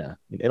Mount Etna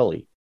in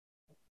Italy.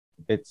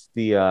 It's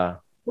the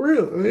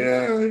really,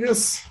 yeah, I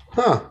guess,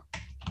 huh?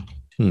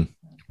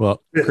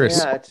 Well,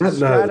 Chris, yeah, it's a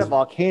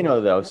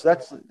stratovolcano though, so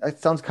that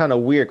sounds kind of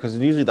weird because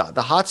usually the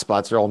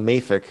hotspots are all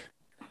mafic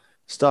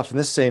stuff, and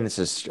this is saying this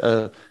is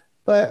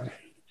but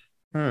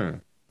did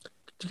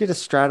you get a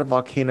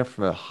stratovolcano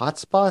from a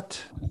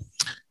hotspot?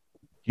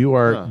 you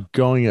are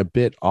going a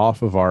bit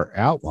off of our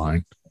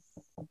outline.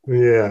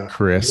 Yeah,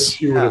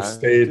 Chris, you would have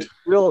stayed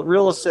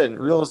real us in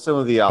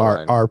with the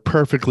outline. Our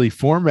perfectly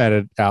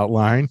formatted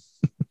outline.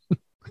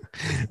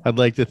 I'd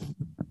like to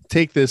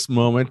take this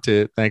moment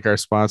to thank our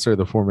sponsor,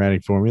 the Formatting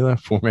Formula,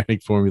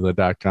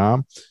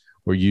 formattingformula.com,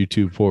 or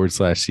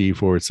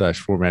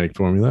YouTube/C/formatting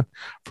formula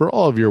for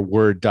all of your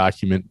Word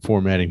document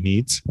formatting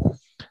needs.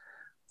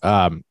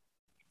 I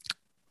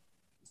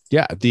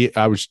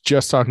was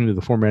just talking to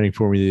the Formatting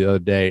Formula the other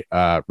day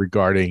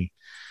regarding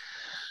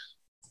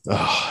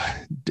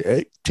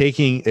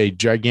taking a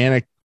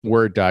gigantic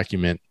Word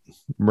document,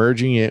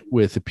 merging it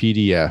with a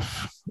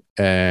PDF,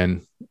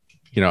 and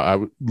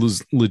I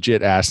was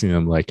legit asking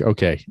them like,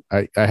 okay,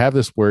 I have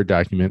this Word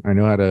document. I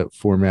know how to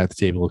format the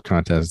table of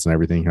contents and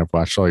everything. I've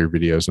watched all your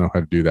videos, know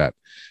how to do that.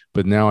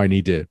 But now I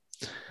need to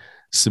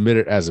submit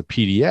it as a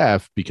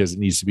PDF because it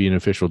needs to be an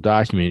official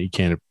document. You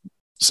can't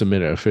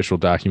submit an official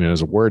document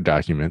as a Word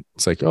document.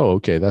 It's like, oh,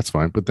 okay, that's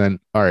fine. But then,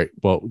 all right,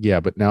 well, yeah,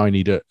 but now I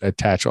need to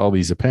attach all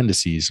these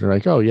appendices. They're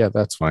like, oh, yeah,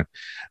 that's fine.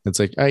 It's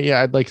like,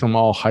 yeah, I'd like them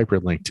all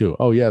hyperlinked too.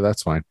 Oh, yeah,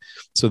 that's fine.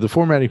 So the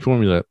Formatting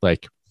Formula,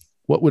 like,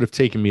 what would have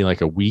taken me like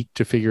a week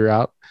to figure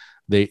out,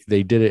 they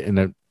did it in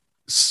a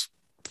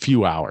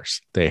few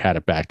hours. They had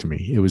it back to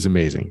me. It was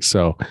amazing.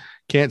 So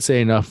can't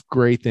say enough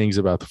great things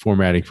about the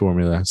Formatting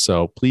Formula.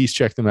 So please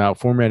check them out,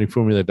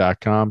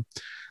 formattingformula.com.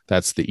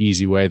 That's the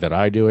easy way that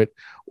I do it.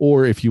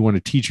 Or if you want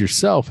to teach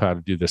yourself how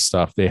to do this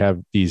stuff, they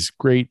have these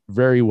great,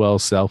 very well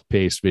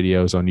self-paced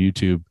videos on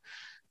YouTube.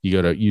 You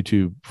go to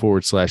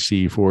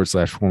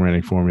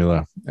YouTube/C/formatting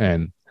formula,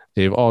 and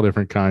they have all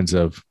different kinds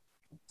of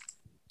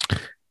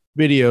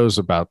videos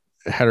about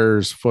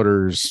headers,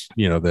 footers,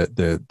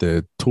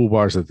 the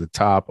toolbars at the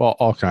top,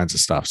 all kinds of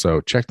stuff. So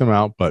check them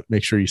out, but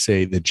make sure you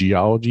say the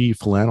Geology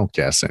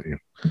Flannelcast sent you.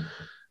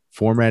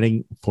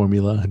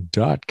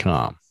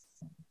 Formattingformula.com.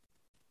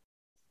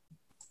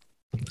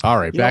 All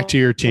right, back to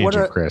your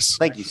tangent, Chris.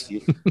 Thank you,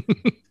 Steve.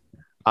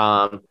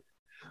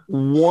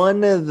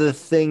 One of the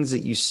things that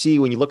you see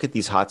when you look at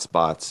these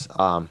hotspots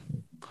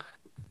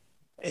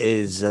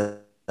is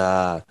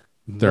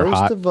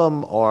most of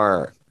them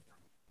are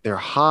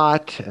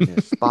hot and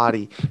they're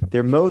spotty.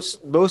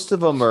 Most of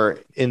them are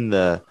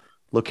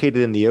located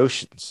in the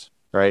oceans,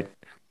 right?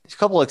 There's a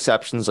couple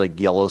exceptions like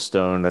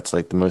Yellowstone. That's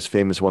like the most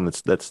famous one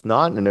that's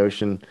not in an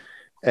ocean.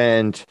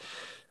 And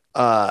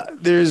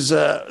there's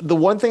the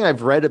one thing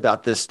I've read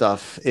about this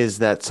stuff is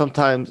that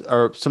sometimes,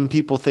 or some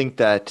people think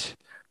that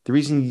the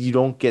reason you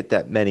don't get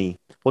that many,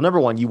 well, number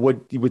one, you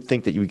would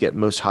think that you would get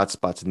most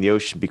hotspots in the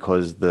ocean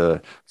because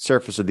the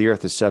surface of the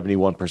earth is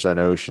 71%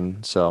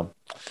 ocean. So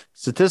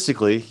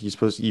statistically,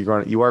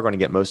 you are going to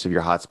get most of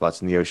your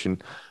hotspots in the ocean.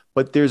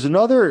 But there's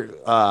another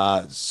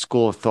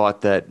school of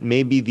thought that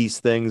maybe these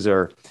things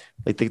are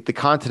like the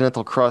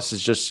continental crust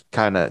is just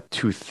kind of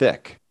too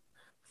thick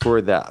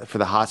for the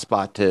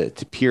hotspot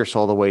to pierce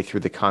all the way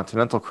through the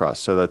continental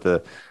crust, so that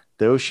the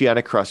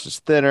oceanic crust is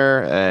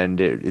thinner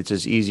and it's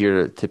just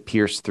easier to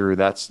pierce through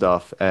that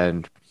stuff.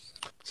 And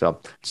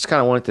so just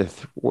kind of wanted to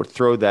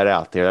throw that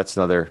out there. That's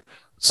another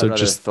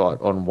just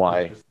thought on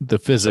why the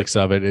physics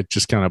of it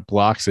just kind of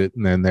blocks it,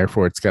 and then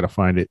therefore it's got to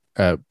find it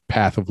a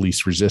path of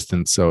least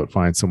resistance, so it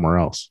finds somewhere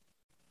else.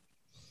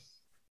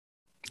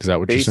 Is that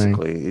what you're saying?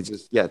 Basically, it's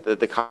just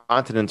the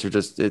continents are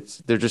just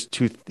they're just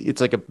too.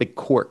 It's like a big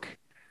cork,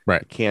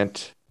 right? It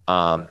can't.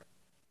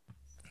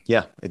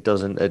 It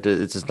doesn't.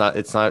 It's just not.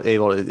 It's not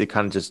able. It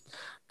kind of just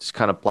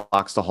kind of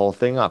blocks the whole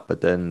thing up. But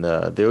then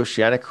the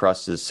oceanic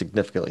crust is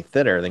significantly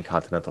thinner than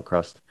continental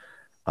crust.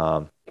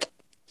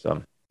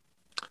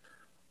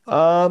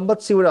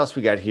 Let's see what else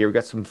we got here. We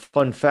got some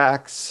fun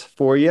facts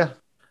for you.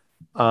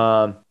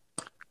 Kilauea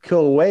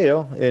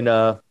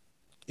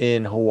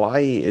in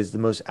Hawaii is the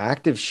most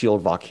active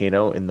shield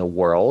volcano in the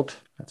world.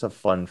 That's a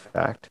fun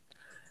fact.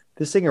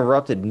 This thing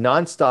erupted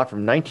nonstop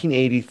from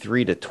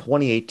 1983 to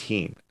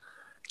 2018.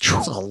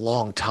 That's a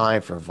long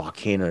time for a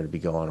volcano to be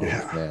going on,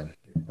 man.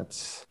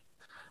 That's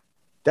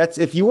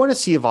if you want to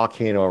see a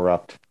volcano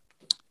erupt,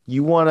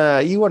 you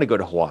wanna go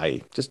to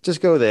Hawaii.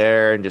 Just go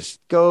there and just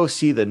go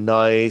see the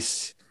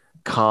nice,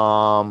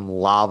 calm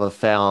lava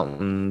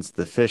fountains,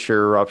 the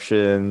fissure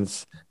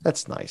eruptions.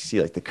 That's nice.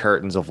 See like the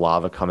curtains of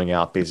lava coming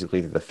out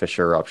basically through the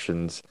fissure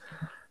eruptions.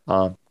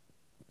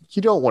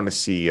 You don't want to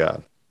see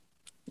you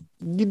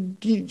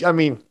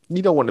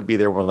don't want to be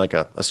there when like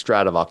a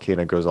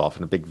stratovolcano goes off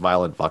in a big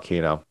violent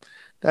volcano.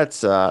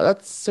 That's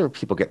where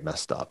people get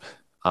messed up.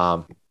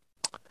 So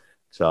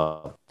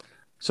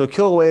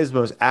Kilauea is the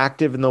most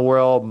active in the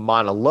world.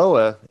 Mauna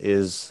Loa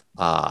is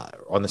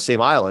on the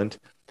same island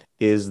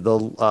is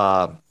that's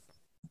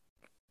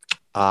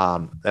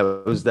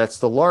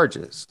the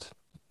largest.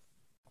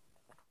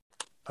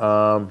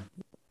 So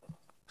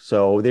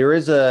there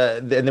is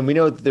and then we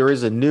know what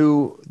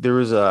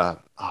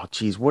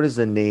is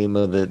the name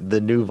of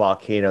the new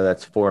volcano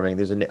that's forming?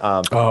 There's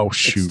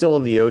it's still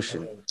in the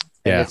ocean.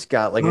 And it's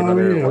got like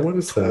another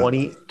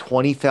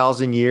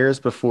 20,000 years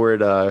before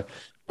it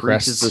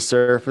breaches the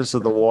surface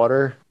of the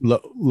water.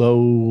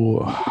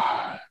 LO'Ihi,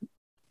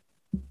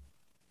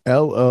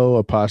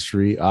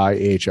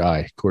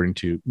 according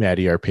to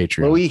Maddie, our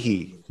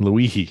Patreon.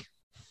 Loihi.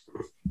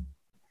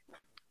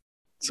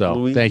 So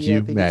Loihi, thank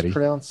you, Maddie.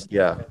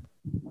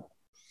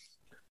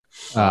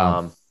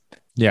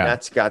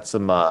 That's got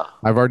some.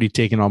 I've already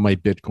taken all my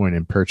Bitcoin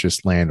and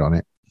purchased land on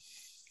it.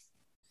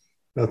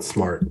 That's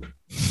smart,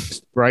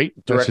 right?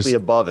 Directly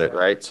above it,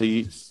 right? So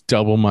you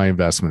double my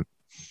investment.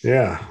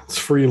 Yeah, it's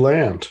free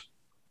land.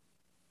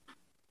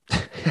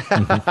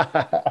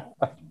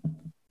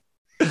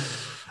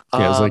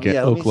 Yeah, it's like an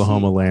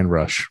Oklahoma land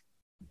rush.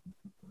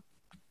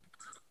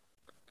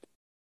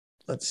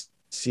 Let's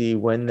see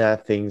when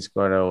that thing's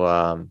going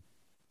to.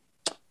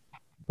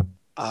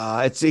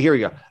 Here we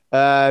go.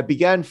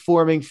 Began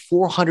forming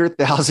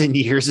 400,000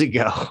 years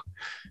ago.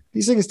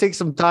 These things take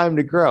some time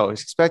to grow.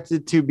 It's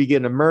expected to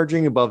begin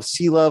emerging above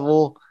sea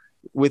level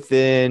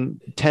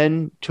within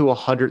 10 to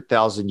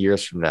 100,000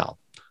 years from now.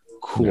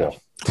 Cool. Yeah.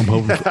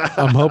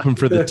 I'm hoping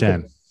for the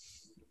 10.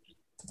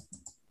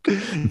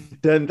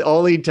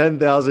 Only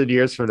 10,000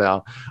 years from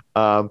now.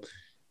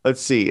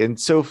 Let's see. And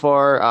so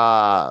far,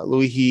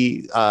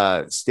 Loihi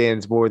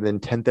stands more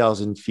than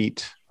 10,000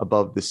 feet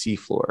above the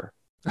seafloor.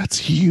 That's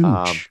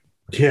huge.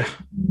 Yeah.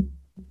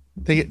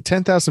 They get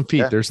 10,000 feet.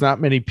 Yeah. There's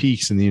not many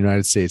peaks in the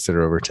United States that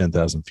are over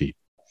 10,000 feet.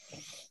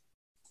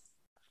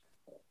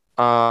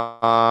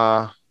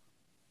 Yeah.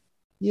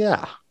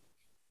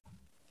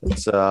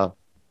 It's a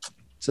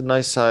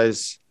nice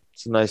size.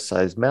 It's a nice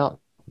size mountain.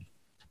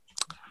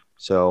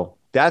 So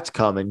that's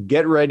coming.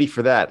 Get ready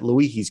for that.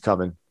 Loihi's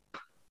coming.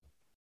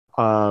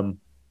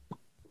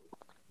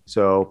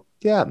 So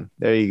yeah,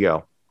 there you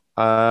go.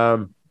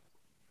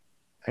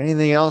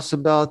 Anything else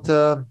about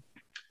what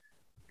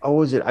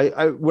was it?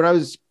 I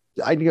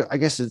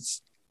guess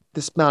it's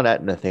this Mount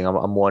Etna thing.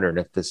 I'm wondering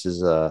if this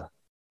is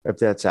if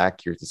that's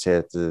accurate to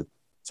say that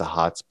it's a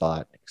hot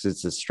spot because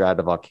it's a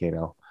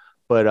stratovolcano.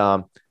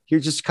 But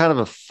here's just kind of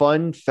a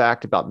fun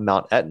fact about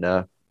Mount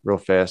Etna, real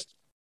fast.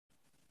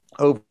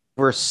 Over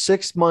a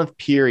 6-month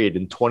period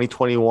in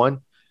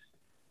 2021,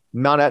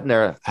 Mount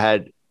Etna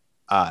had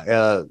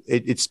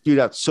it spewed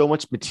out so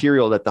much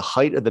material that the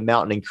height of the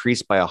mountain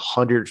increased by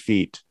 100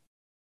 feet.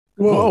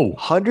 Whoa,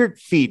 100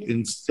 feet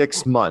in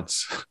 6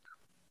 months.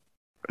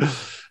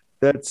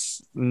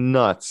 That's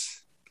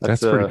nuts.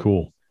 That's pretty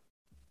cool.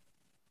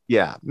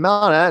 Yeah,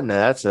 Mount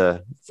Etna.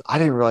 I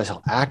didn't realize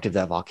how active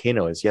that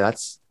volcano is. Yeah,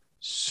 that's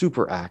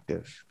super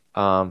active.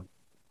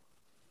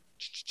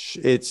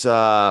 It's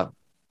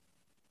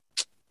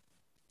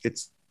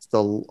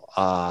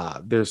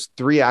there's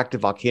 3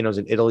 active volcanoes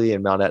in Italy,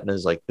 and Mount Etna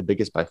is like the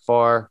biggest by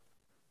far.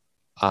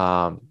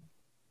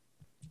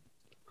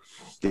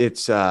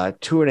 It's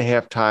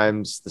 2.5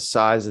 times the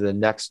size of the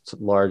next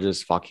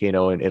largest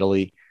volcano in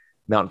Italy,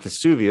 Mount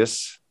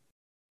Vesuvius.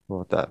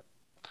 What about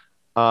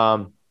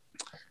that?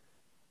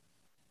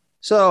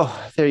 So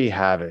there you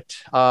have it.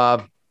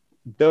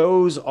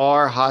 Those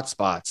are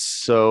hotspots.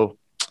 So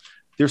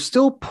they're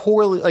still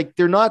poorly, like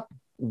they're not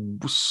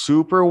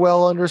super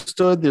well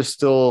understood. They're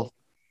still,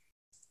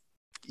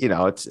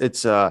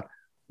 it's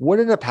what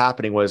ended up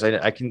happening was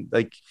I can,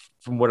 like,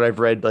 from what I've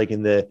read, like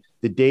in the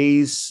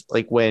days,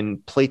 like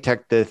when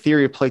the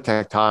theory of plate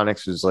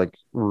tectonics was like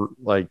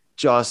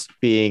just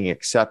being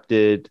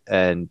accepted,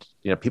 and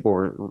people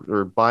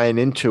were buying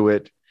into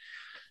it.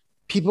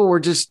 People were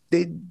just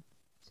they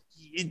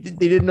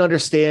didn't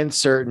understand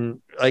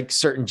certain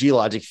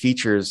geologic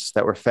features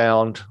that were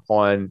found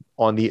on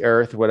the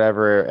Earth,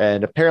 whatever.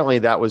 And apparently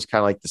that was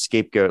kind of like the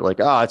scapegoat, like,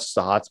 oh, it's just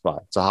a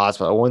hotspot. It's a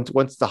hotspot.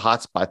 Once the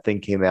hotspot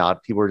thing came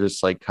out, people were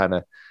just like kind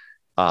of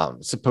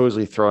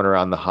supposedly throwing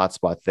around the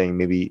hotspot thing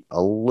maybe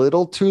a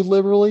little too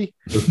liberally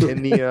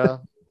in the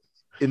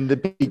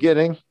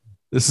beginning.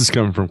 This is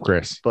coming from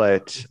Chris,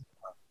 but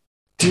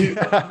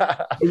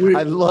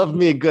I love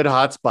me a good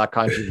hotspot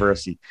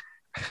controversy.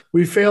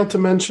 We failed to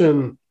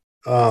mention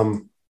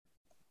one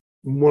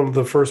of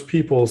the first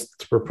people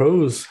to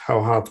propose how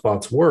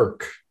hotspots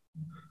work.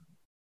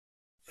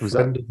 Who's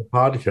friend of the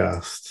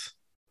podcast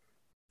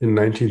in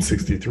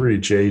 1963,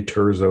 J.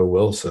 Terzo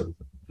Wilson.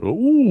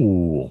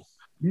 Ooh.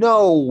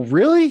 No,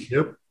 really?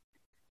 Yep.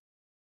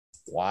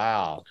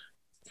 Wow.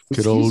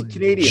 Good old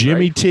Canadian,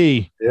 Jimmy right?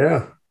 T.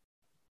 Yeah.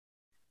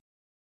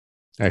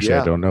 Actually,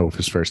 Yeah. I don't know if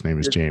his first name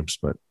is James,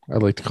 but I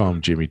like to call him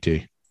Jimmy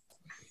T.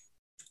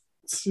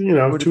 It's,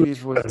 Would to it his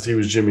be- friends, he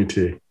was Jimmy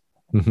T.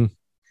 Mm-hmm.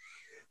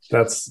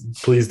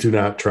 Please do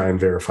not try and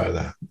verify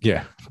that.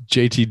 Yeah,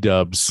 JT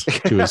Dubs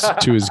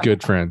to his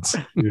good friends.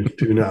 You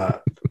do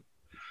not.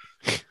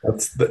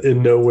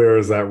 In nowhere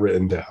is that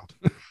written down.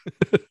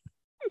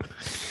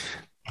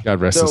 God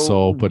rest his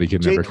soul, but he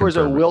can J. never Torzo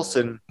confirm it.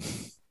 Wilson.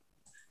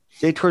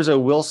 J. Torzo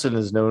Wilson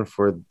is known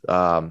for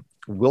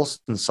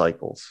Wilson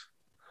cycles,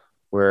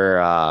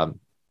 where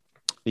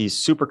these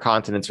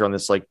supercontinents are on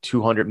this like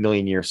 200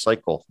 million year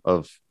cycle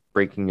of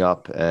breaking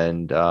up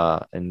and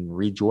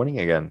rejoining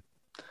again.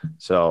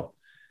 So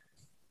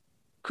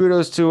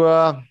kudos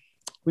to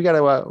we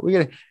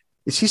gotta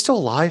is he still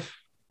alive?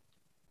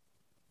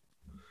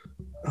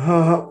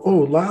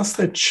 Last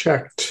I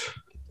checked,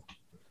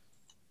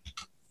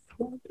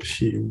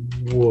 he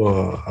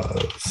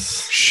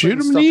was. Shoot him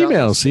an Stuff out email.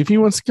 there. See if he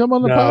wants to come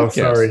on the No, podcast.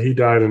 sorry, he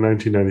died in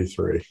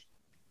 1993.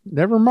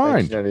 Never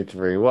mind.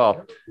 1993.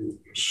 Well,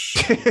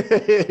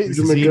 He's His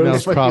in the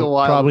email's Might be a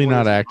while probably before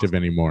not this- active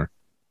anymore.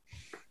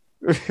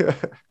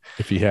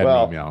 If he had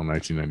Well- an email in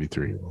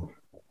 1993.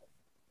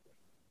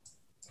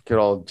 good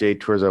old J.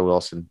 Torzo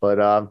Wilson.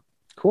 But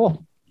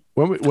cool.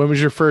 When was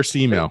your first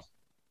email?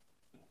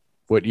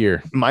 What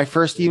year? My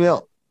first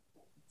email.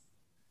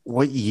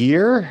 What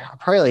year?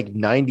 Probably like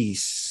 90.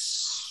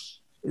 Is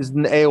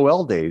in the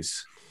AOL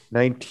days.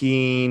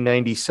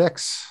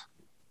 1996.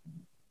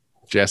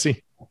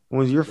 Jesse? When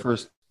was your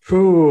first?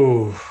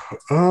 Ooh,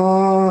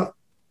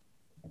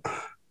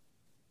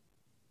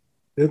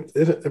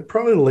 it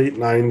probably late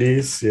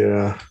 90s.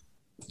 Yeah.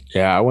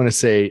 Yeah, I want to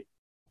say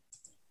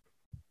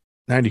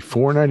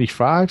 94,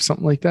 95,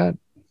 something like that.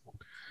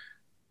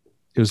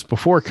 It was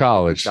before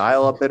college.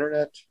 Dial-up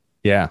internet?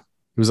 Yeah.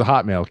 It was a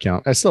Hotmail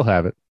account. I still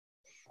have it.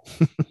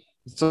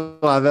 So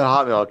I have that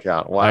Hotmail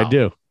account. Wow. I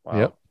do. Wow.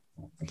 Yep.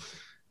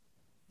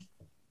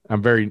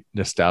 I'm very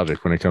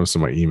nostalgic when it comes to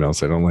my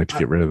emails. I don't like to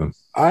get rid of them.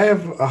 I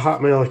have a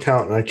Hotmail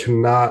account and I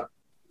cannot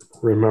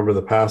remember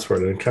the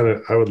password. And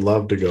I would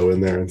love to go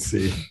in there and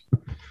see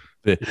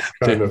The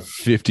kind of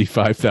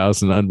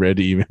 55,000 unread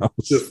emails.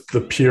 just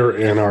the pure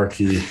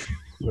anarchy.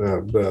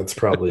 That's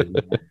probably.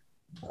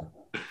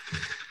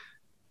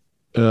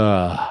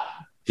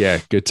 Yeah,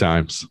 good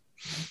times.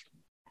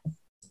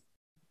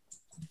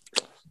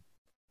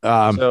 So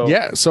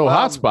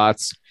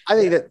hotspots. I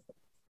think that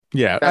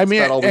Yeah, that's I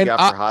mean, about all we and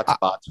got for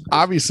hotspots.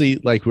 obviously,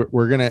 like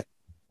we're gonna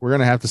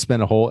have to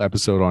spend a whole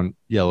episode on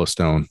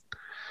Yellowstone.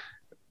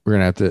 We're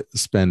gonna have to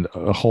spend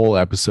a whole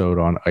episode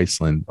on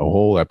Iceland, a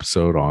whole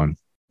episode on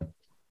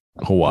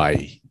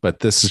Hawaii.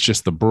 But this is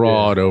just the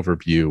broad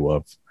overview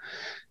of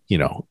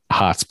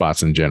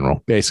hotspots in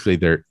general. Basically,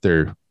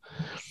 they're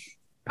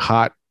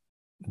hot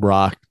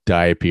rock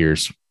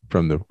diapirs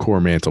from the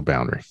core mantle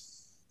boundary.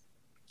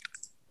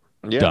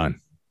 Yeah. Done.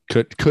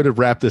 Could have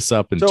wrapped this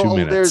up in 2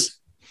 minutes.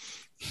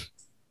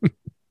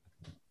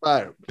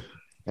 There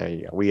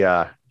you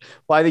go.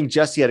 I think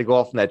Jesse had to go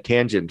off on that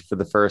tangent for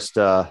the first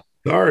Sorry.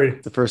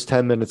 the first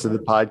 10 minutes of the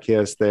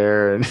podcast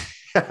there. And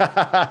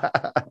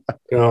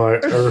No, I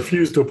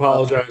refuse to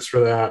apologize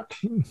for that.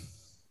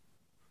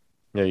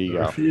 there you go.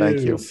 Refuse. Thank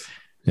you.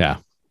 Yeah.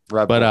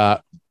 Rebel.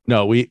 But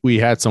no, we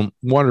had some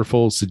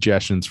wonderful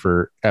suggestions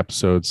for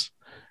episodes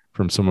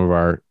from some of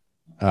our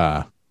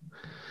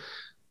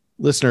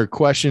listener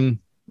question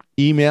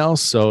emails.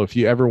 So if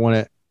you ever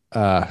want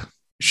to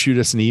shoot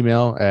us an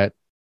email at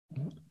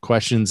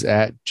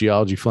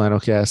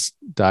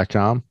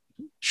questions@geologyflannelcast.com,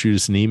 shoot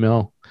us an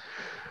email.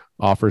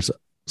 offers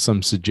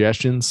some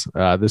suggestions.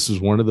 This is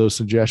one of those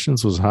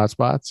suggestions, was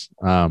hotspots.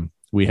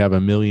 We have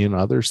a million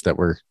others that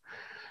we're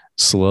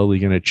slowly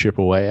going to chip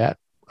away at.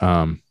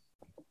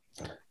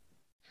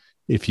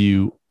 If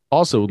you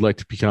also would like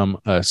to become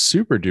a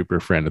super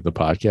duper friend of the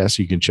podcast,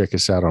 you can check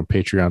us out on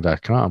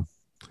patreon.com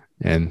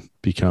and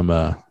become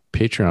a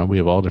Patreon. We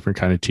have all different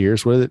kind of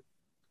tiers.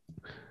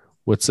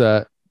 What's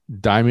a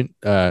diamond,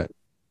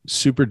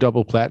 super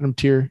double platinum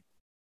tier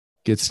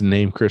gets to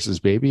name Chris's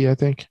baby, I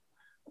think.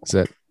 Is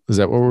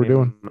that what we're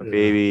doing?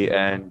 Baby.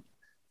 And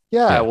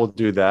yeah, we'll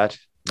do that.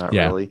 Not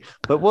really,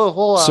 but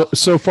we'll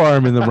so far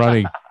I'm in the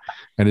running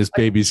and his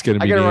baby's going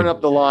to be I got to run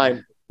up the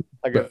line.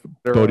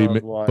 Bodie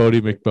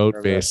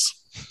McBoatface.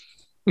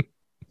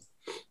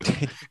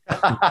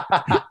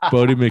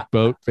 Bodie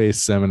McBoatface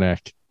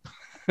Semenek.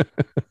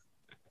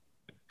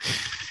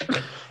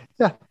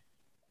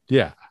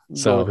 Yeah.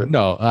 So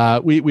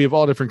no, we have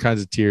all different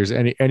kinds of tiers.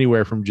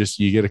 Anywhere from just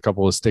you get a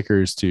couple of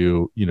stickers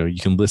to, you know, you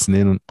can listen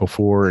in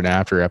before and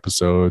after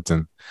episodes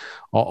and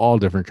all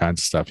different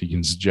kinds of stuff. You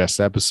can suggest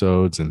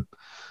episodes, and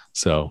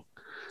so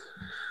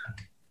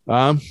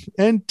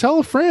and tell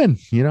a friend.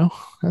 You know,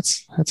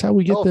 that's how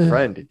we get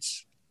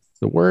it's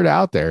the word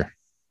out there.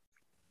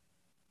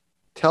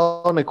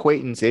 Tell an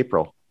acquaintance,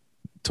 April.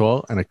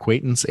 Tell an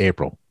acquaintance,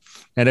 April.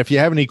 And if you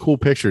have any cool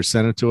pictures,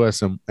 send it to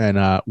us. And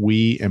by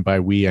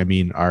we, I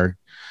mean our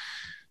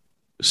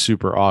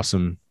super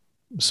awesome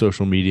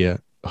social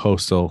media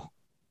host will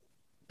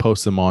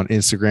post them on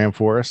Instagram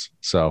for us.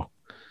 So,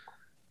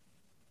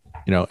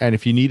 you know, and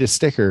if you need a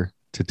sticker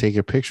to take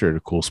a picture at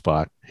a cool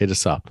spot, hit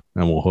us up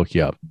and we'll hook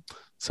you up.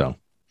 So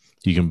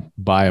you can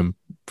buy them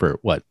for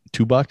what,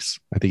 $2?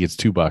 I think it's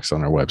 $2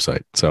 on our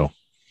website. So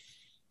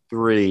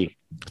 $3.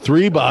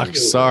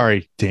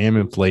 Sorry. Damn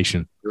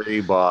inflation.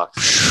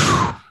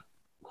 $3.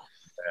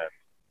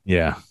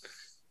 Yeah.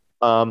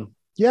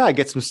 Yeah,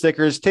 get some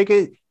stickers.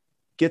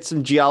 Get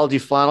some Geology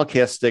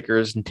Flannelcast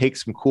stickers and take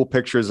some cool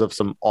pictures of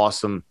some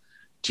awesome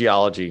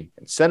geology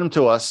and send them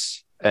to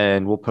us,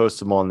 and we'll post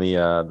them on the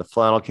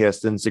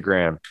Flannelcast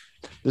Instagram,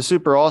 the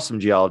super awesome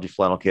Geology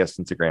Flannelcast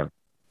Instagram.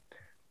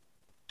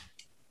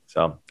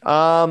 So,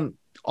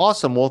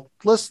 awesome. Well,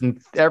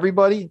 listen,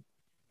 everybody,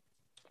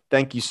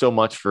 thank you so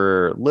much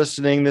for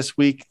listening this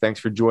week. Thanks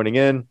for joining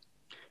in.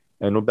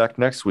 And we're back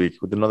next week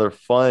with another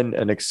fun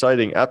and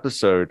exciting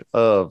episode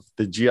of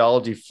the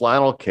Geology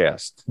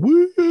Flannelcast.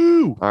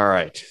 Woo! All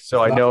right.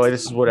 So I know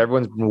this is what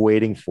everyone's been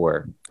waiting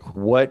for.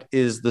 What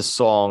is the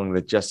song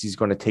that Jesse's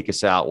going to take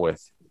us out with?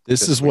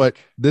 This is what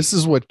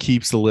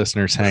keeps the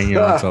listeners hanging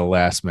on to the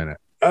last minute.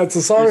 It's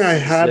a song I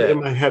had in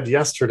my head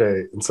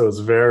yesterday, and so it's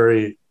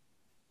very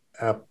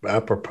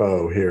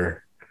apropos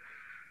here.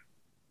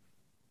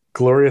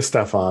 Gloria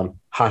Estefan,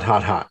 Hot,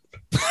 Hot, Hot.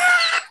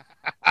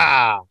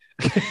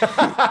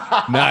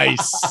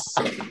 Nice.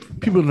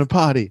 People in the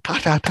party.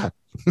 Hot, hot, hot.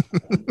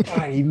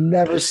 He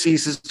never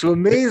ceases to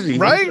amaze me.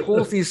 Right? He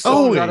pulls these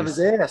songs out of his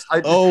ass.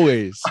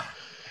 Always.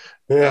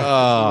 Yeah.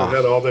 I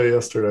had all day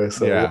yesterday.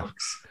 So yeah.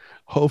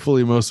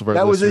 Hopefully most of our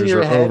that was in listeners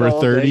your are head over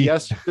all 30. Day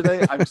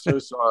yesterday. I'm so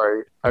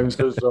sorry. It's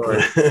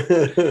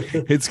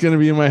going to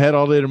be in my head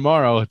all day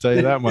tomorrow. I'll tell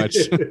you that much.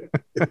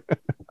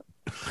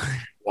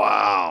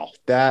 Wow.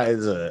 That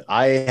is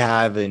I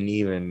haven't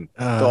even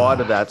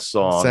thought of that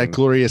song. Is that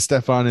Gloria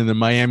Estefan in the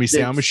Miami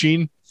Sound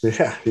Machine?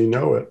 Yeah, you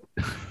know it.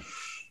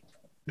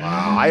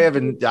 Wow.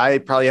 I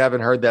probably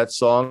haven't heard that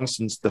song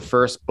since the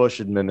first Bush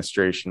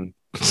administration.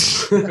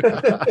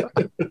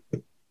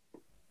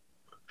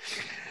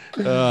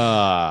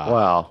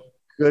 Wow.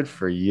 Good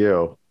for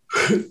you.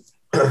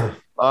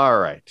 All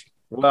right.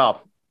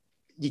 Well,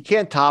 you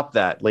can't top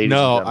that, ladies.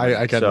 No, and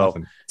gentlemen. I got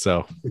nothing.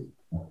 So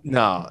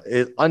no,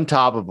 it's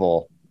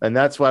untoppable. And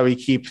that's why we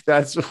keep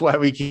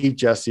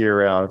Jesse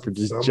around for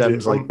just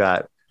gems like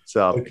that.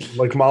 So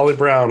like Molly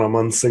Brown, I'm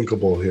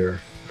unsinkable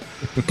here.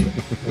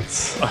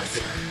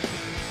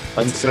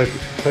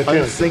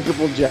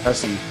 Unsinkable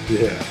Jesse.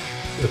 Yeah.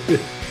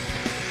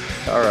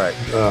 All right.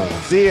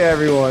 See you,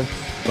 everyone.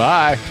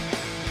 bye.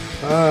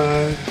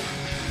 Bye.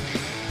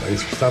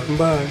 Thanks for stopping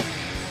by.